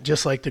 isn't it?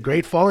 Just like the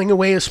great falling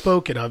away is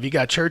spoken of. You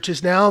got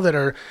churches now that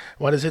are,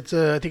 what is it?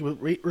 I think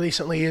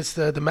recently it's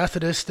the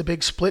Methodists, the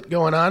big split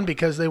going on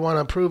because they want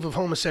to approve of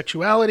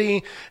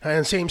homosexuality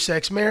and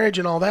same-sex marriage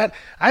and all that.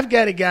 I've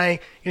got a guy,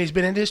 and he's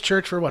been in his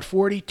church for,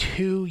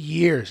 42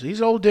 years. He's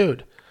an old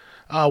dude.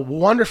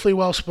 Wonderfully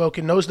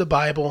well-spoken, knows the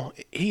Bible.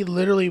 He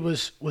literally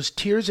was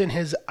tears in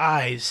his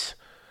eyes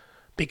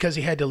because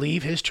he had to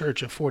leave his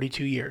church of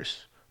 42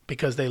 years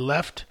because they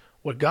left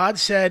what God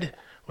said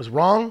was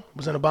wrong,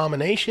 was an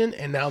abomination,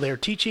 and now they're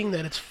teaching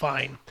that it's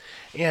fine.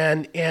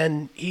 And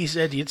he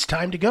said, it's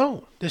time to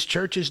go. This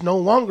church is no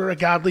longer a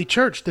godly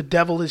church. The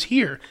devil is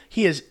here.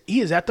 He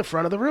is at the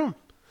front of the room.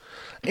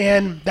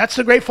 And that's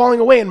the great falling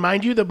away. And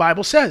mind you, the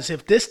Bible says,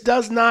 if this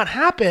does not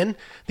happen,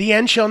 the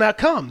end shall not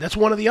come. That's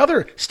one of the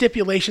other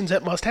stipulations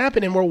that must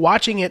happen. And we're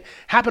watching it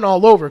happen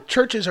all over.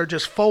 Churches are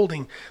just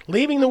folding,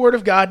 leaving the Word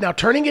of God, now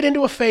turning it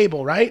into a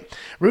fable, right?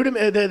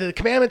 The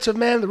commandments of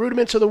men, the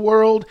rudiments of the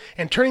world,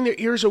 and turning their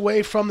ears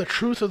away from the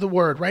truth of the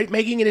Word, right?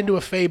 Making it into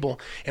a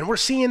fable. And we're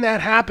seeing that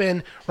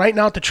happen right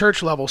now at the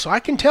church level. So I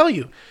can tell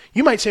you,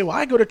 you might say, well,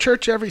 I go to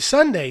church every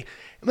Sunday.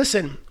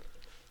 Listen,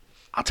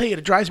 I'll tell you,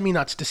 it drives me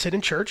nuts to sit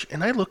in church,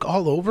 and I look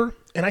all over,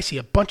 and I see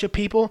a bunch of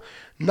people,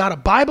 not a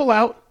Bible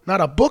out,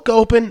 not a book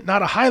open,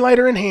 not a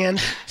highlighter in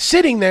hand,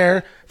 sitting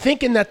there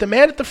thinking that the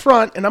man at the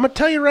front, and I'm going to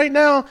tell you right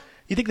now,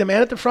 you think the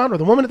man at the front or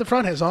the woman at the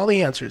front has all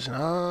the answers?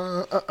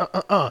 No.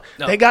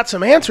 They got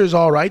some answers,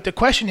 all right. The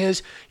question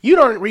is,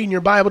 you aren't reading your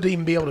Bible to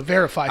even be able to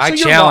verify.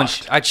 So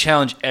I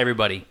challenge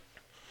everybody.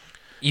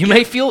 You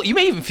may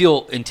even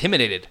feel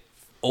intimidated.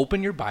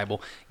 Open your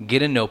Bible,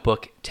 get a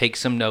notebook, take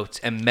some notes,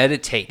 and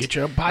meditate. Get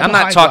your Bible I'm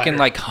not talking highlighter.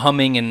 like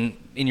humming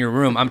in your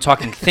room. I'm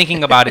talking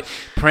thinking about it,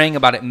 praying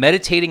about it,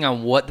 meditating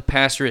on what the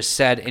pastor has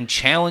said, and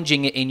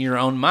challenging it in your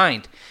own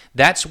mind.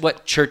 That's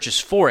what church is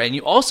for. And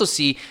you also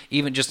see,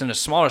 even just in a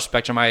smaller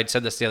spectrum, I had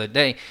said this the other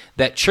day,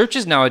 that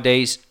churches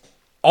nowadays,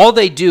 all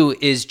they do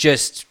is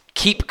just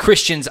keep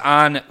Christians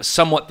on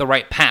somewhat the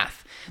right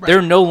path. Right.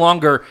 They're no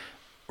longer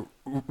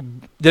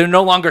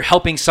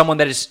helping someone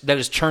that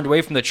is turned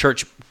away from the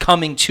church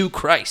coming to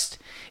Christ.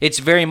 It's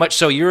very much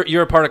so,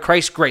 you're a part of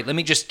Christ, great. Let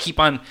me just keep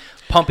on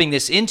pumping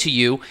this into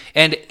you.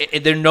 And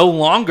they're no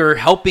longer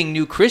helping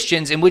new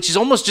Christians, and which is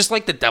almost just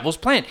like the devil's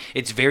plan.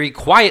 It's very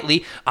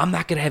quietly, I'm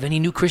not going to have any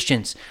new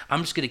Christians.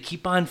 I'm just going to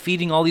keep on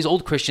feeding all these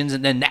old Christians,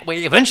 and then that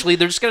way eventually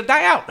they're just going to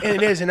die out.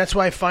 And it is, and that's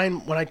why I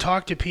find when I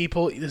talk to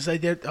people,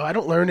 I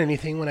don't learn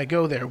anything when I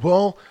go there.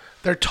 Well,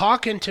 they're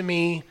talking to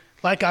me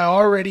like I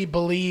already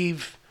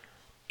believe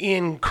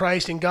in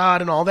Christ and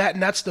God and all that,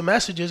 and that's the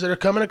messages that are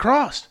coming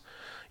across.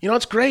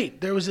 It's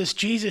great. There was this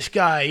Jesus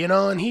guy,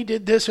 and he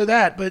did this or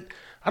that, but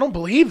I don't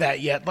believe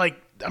that yet.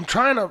 Like, I'm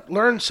trying to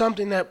learn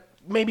something that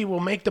maybe will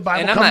make the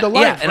Bible come to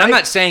life. Yeah, and right? I'm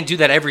not saying do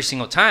that every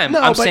single time.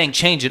 No, I'm saying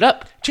change it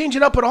up. Change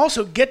it up, but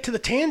also get to the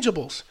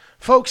tangibles.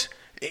 Folks,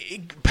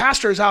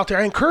 pastors out there,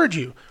 I encourage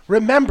you,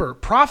 remember,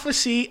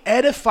 prophecy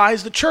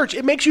edifies the church.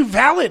 It makes you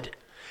valid.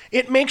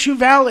 It makes you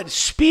valid.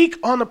 Speak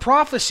on the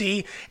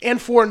prophecy.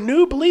 And for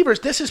new believers,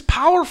 this is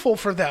powerful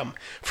for them.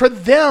 For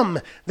them,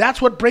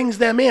 that's what brings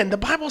them in. The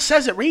Bible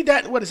says it. Read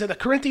that. What is it?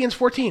 Corinthians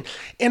 14.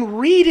 And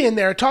read in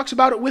there. It talks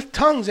about it with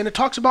tongues, and it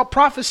talks about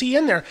prophecy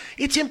in there.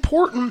 It's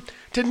important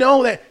to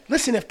know that,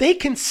 listen, if they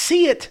can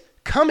see it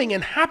coming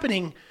and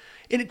happening,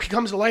 it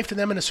becomes a life to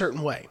them in a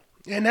certain way.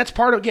 And that's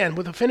part of, again,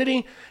 with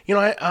Affinity,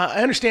 I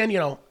understand,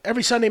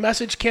 every Sunday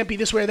message can't be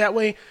this way or that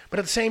way, but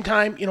at the same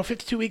time,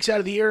 52 weeks out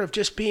of the year of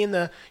just being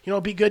the,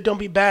 be good, don't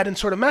be bad, and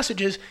sort of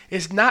messages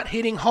is not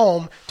hitting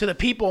home to the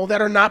people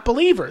that are not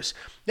believers.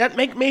 That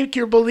make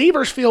your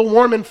believers feel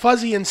warm and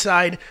fuzzy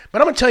inside, but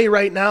I'm going to tell you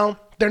right now,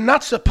 they're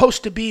not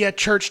supposed to be at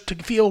church to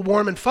feel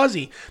warm and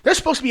fuzzy. They're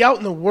supposed to be out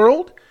in the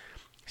world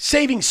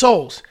saving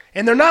souls.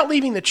 And they're not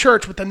leaving the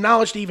church with the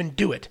knowledge to even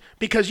do it.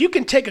 Because you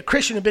can take a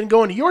Christian who's been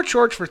going to your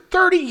church for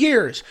 30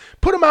 years,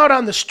 put them out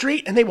on the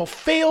street, and they will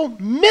fail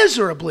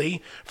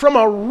miserably from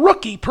a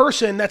rookie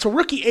person that's a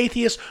rookie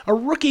atheist, a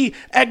rookie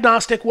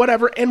agnostic,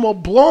 whatever, and will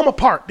blow them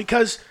apart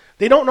because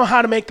they don't know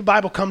how to make the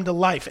Bible come to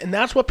life. And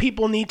that's what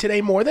people need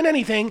today more than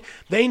anything.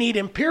 They need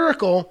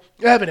empirical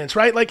evidence,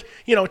 right? Like,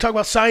 we talk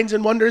about signs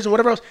and wonders and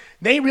whatever else.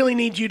 They really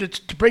need you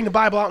to bring the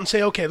Bible out and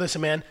say, okay,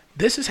 listen, man,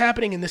 this is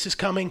happening and this is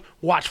coming.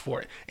 Watch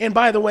for it. And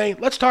by the way,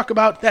 let's talk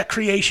about that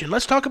creation.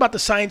 Let's talk about the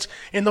science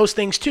and those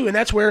things too. And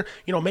that's where,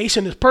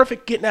 Mason is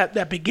perfect, getting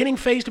that beginning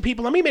phase to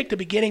people. Let me make the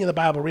beginning of the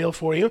Bible real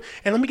for you.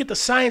 And let me get the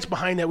science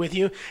behind that with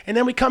you. And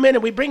then we come in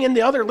and we bring in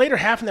the other later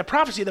half in the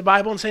prophecy of the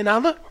Bible and say, now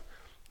look,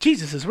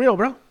 Jesus is real,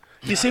 bro.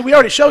 You see, we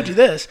already showed you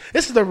this.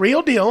 This is the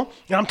real deal.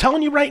 And I'm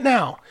telling you right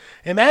now,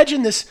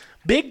 imagine this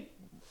big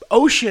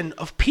ocean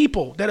of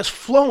people that is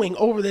flowing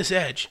over this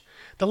edge.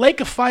 The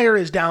lake of fire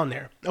is down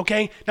there,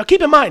 okay? Now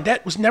keep in mind,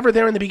 that was never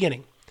there in the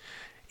beginning.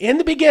 In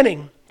the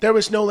beginning, there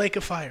was no lake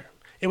of fire.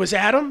 It was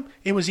Adam,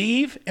 it was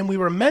Eve, and we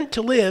were meant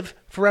to live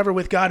forever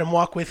with God and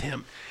walk with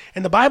him.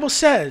 And the Bible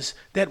says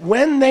that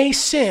when they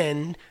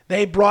sinned,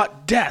 they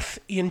brought death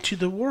into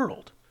the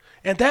world.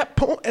 At that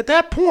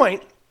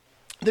point,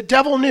 the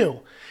devil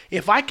knew,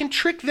 if I can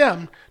trick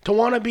them to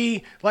want to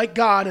be like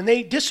God and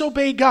they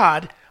disobey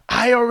God,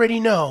 I already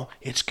know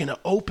it's going to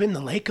open the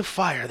lake of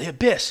fire, the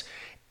abyss,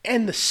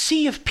 and the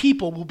sea of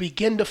people will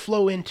begin to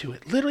flow into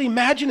it. Literally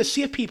imagine a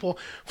sea of people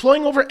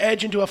flowing over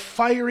edge into a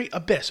fiery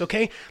abyss,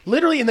 okay?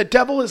 Literally, and the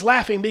devil is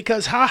laughing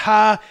because,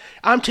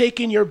 I'm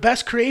taking your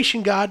best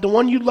creation, God, the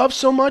one you love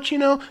so much,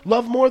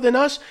 love more than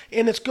us,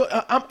 and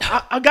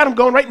I got him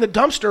going right in the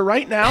dumpster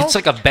right now. It's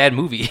like a bad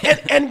movie.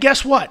 and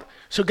guess what?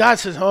 So God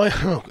says,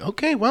 oh,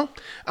 okay, well,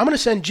 I'm going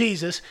to send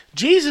Jesus.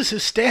 Jesus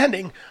is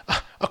standing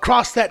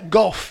across that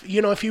gulf,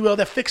 if you will,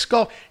 that fixed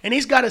gulf, and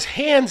he's got his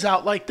hands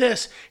out like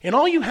this, and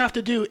all you have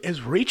to do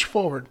is reach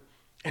forward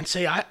and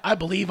say, I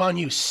believe on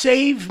you.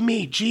 Save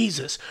me,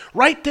 Jesus.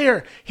 Right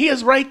there. He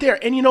is right there.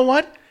 And you know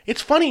what?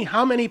 It's funny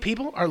how many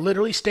people are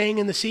literally staying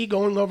in the sea,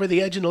 going over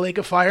the edge in the lake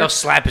of fire. They'll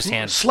slap his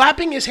hand.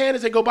 Slapping his hand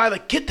as they go by,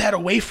 like, get that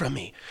away from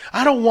me.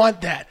 I don't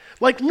want that.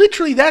 Like,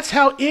 literally, that's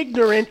how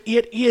ignorant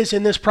it is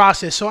in this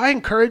process. So I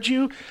encourage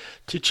you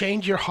to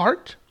change your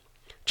heart,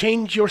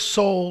 change your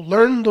soul,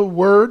 learn the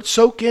word,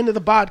 soak into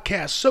the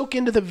podcast, soak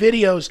into the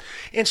videos,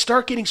 and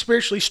start getting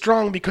spiritually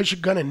strong because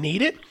you're going to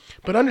need it.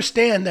 But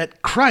understand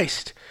that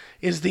Christ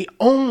is the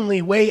only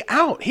way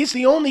out. He's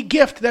the only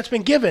gift that's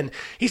been given.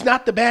 He's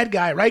not the bad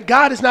guy, right?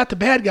 God is not the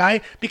bad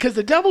guy because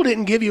the devil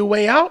didn't give you a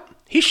way out.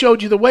 He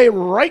showed you the way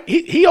right.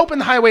 He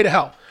opened the highway to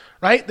hell,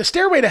 right? The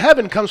stairway to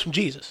heaven comes from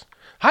Jesus.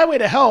 Highway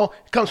to hell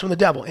comes from the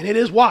devil, and it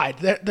is wide.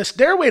 The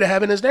stairway to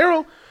heaven is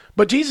narrow,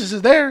 but Jesus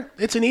is there.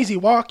 It's an easy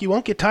walk. You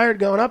won't get tired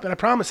going up, and I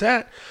promise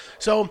that.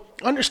 So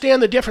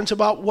understand the difference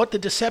about what the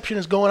deception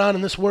is going on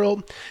in this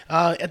world.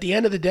 At the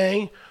end of the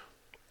day,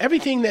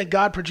 everything that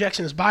God projects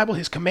in his Bible,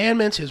 his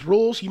commandments, his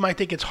rules, you might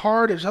think it's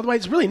hard.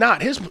 Otherwise, it's really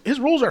not. His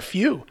rules are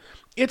few.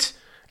 It's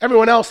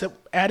everyone else that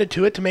added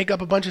to it to make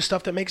up a bunch of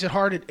stuff that makes it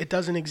hard. It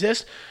doesn't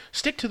exist.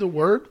 Stick to the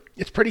word.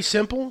 It's pretty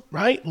simple,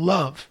 right?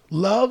 Love,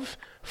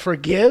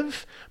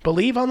 forgive,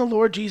 believe on the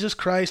Lord Jesus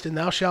Christ, and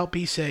thou shalt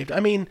be saved.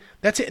 I mean,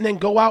 that's it. And then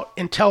go out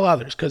and tell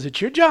others because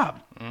it's your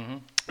job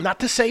not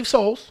to save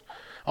souls.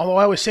 Although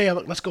I always say,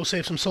 let's go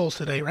save some souls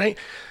today, right?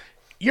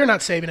 You're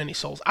not saving any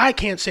souls. I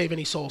can't save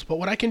any souls. But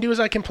what I can do is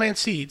I can plant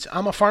seeds.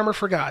 I'm a farmer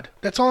for God.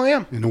 That's all I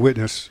am. And a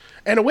witness.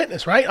 And a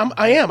witness, right?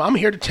 I am. I'm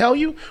here to tell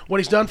you what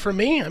he's done for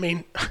me. I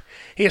mean,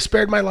 he has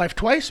spared my life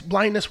twice,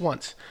 blindness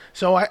once.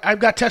 So I've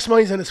got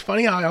testimonies, and it's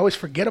funny how I always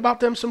forget about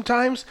them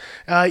sometimes,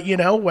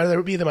 whether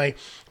it be my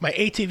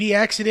ATV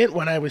accident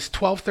when I was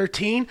 12,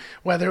 13,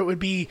 whether it would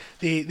be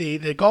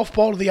the golf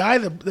ball to the eye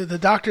the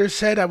doctor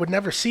said I would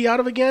never see out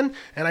of again,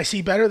 and I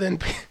see better than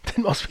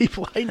most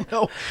people I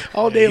know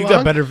all day long. You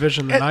got better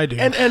vision than I do.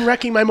 And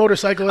wrecking my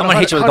motorcycle at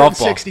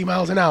 160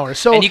 miles an hour.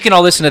 So, and you can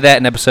all listen to that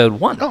in episode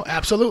 1. Oh,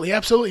 absolutely.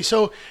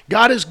 So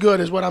God is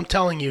good is what I'm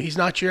telling you. He's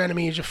not your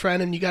enemy. He's your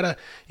friend, and you gotta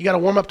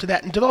warm up to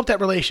that and develop that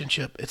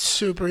relationship. It's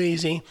super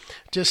easy.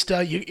 Just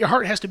your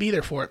heart has to be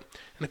there for it.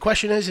 And the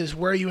question is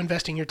where are you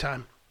investing your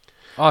time?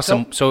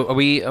 Awesome. So are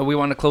we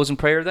want to close in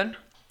prayer then?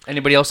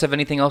 Anybody else have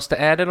anything else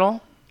to add at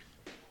all?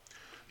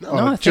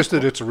 Just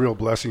that it's a real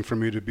blessing for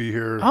me to be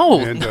here.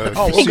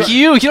 Thank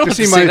you. You don't have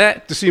to say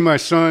that. To see my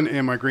son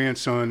and my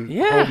grandson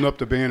holding up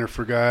the banner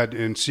for God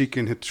and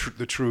seeking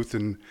the truth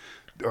and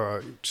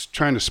just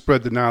trying to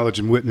spread the knowledge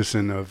and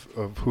witnessing of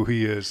who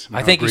he is.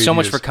 I thank you so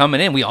much for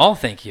coming in. We all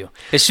thank you.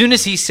 As soon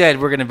as he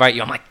said we're going to invite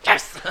you, I'm like,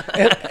 yes.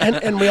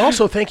 and we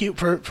also thank you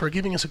for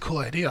giving us a cool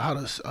idea how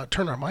to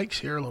turn our mics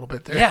here a little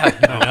bit there. Yeah,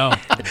 I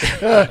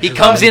know. He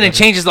comes in and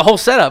changes the whole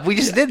setup. We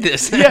just did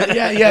this.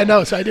 yeah.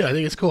 No, so I do. I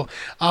think it's cool.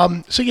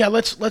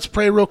 Let's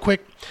pray real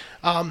quick.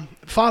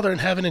 Father in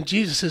heaven, in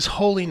Jesus'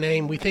 holy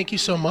name, we thank you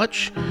so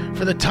much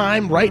for the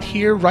time right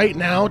here, right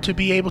now, to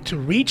be able to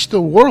reach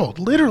the world,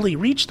 literally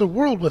reach the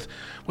world with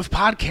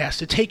podcasts,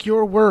 to take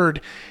your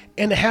word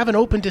and to have an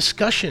open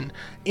discussion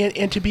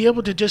and to be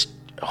able to just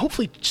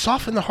hopefully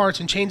soften the hearts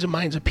and change the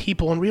minds of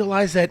people and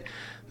realize that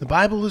the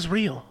Bible is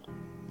real.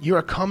 You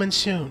are coming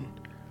soon.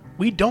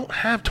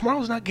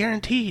 Tomorrow's not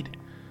guaranteed.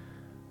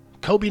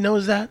 Kobe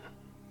knows that.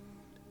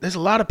 There's a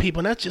lot of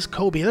people, and that's just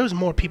Kobe. There was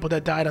more people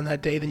that died on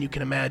that day than you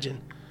can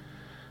imagine.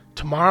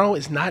 Tomorrow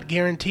is not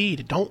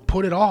guaranteed. Don't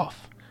put it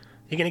off.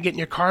 You're going to get in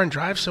your car and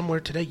drive somewhere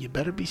today. You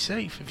better be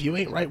safe. If you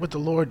ain't right with the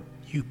Lord,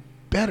 you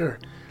better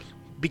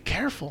be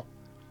careful.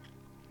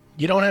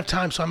 You don't have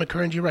time, so I'm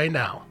encouraging you right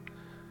now.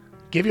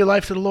 Give your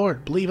life to the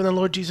Lord. Believe in the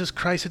Lord Jesus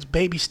Christ. It's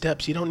baby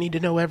steps. You don't need to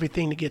know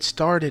everything to get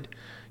started.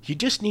 You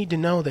just need to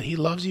know that he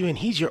loves you, and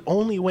he's your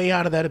only way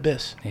out of that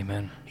abyss.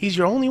 Amen. He's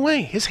your only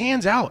way. His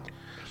hand's out.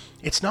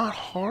 It's not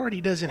hard.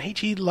 He doesn't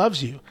hate you. He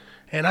loves you.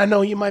 And I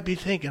know you might be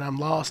thinking, I'm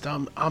lost.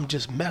 I'm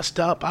just messed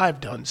up. I've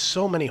done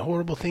so many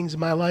horrible things in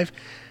my life.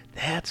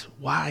 That's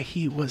why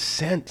he was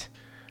sent.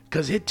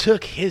 Because it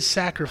took his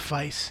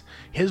sacrifice,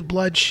 his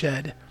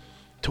bloodshed,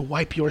 to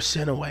wipe your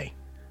sin away.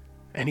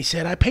 And he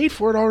said, I paid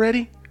for it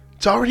already.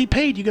 It's already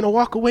paid. You're going to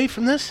walk away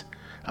from this?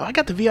 Oh, I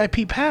got the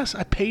VIP pass.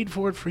 I paid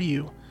for it for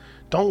you.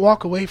 Don't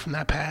walk away from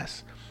that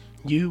pass.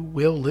 You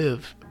will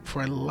live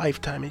for a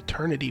lifetime,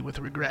 eternity with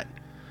regret.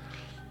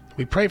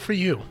 We pray for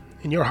you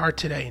in your heart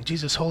today. In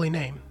Jesus' holy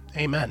name,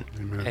 amen.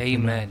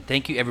 Amen.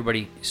 Thank you,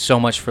 everybody, so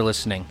much for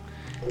listening.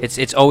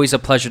 It's always a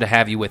pleasure to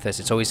have you with us.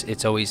 It's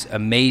always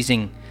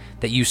amazing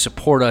that you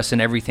support us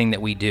in everything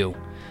that we do.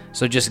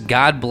 So just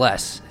God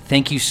bless.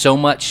 Thank you so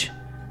much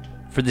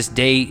for this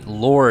day,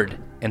 Lord,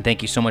 and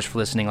thank you so much for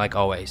listening like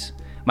always.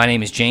 My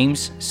name is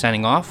James,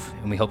 signing off,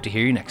 and we hope to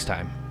hear you next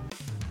time.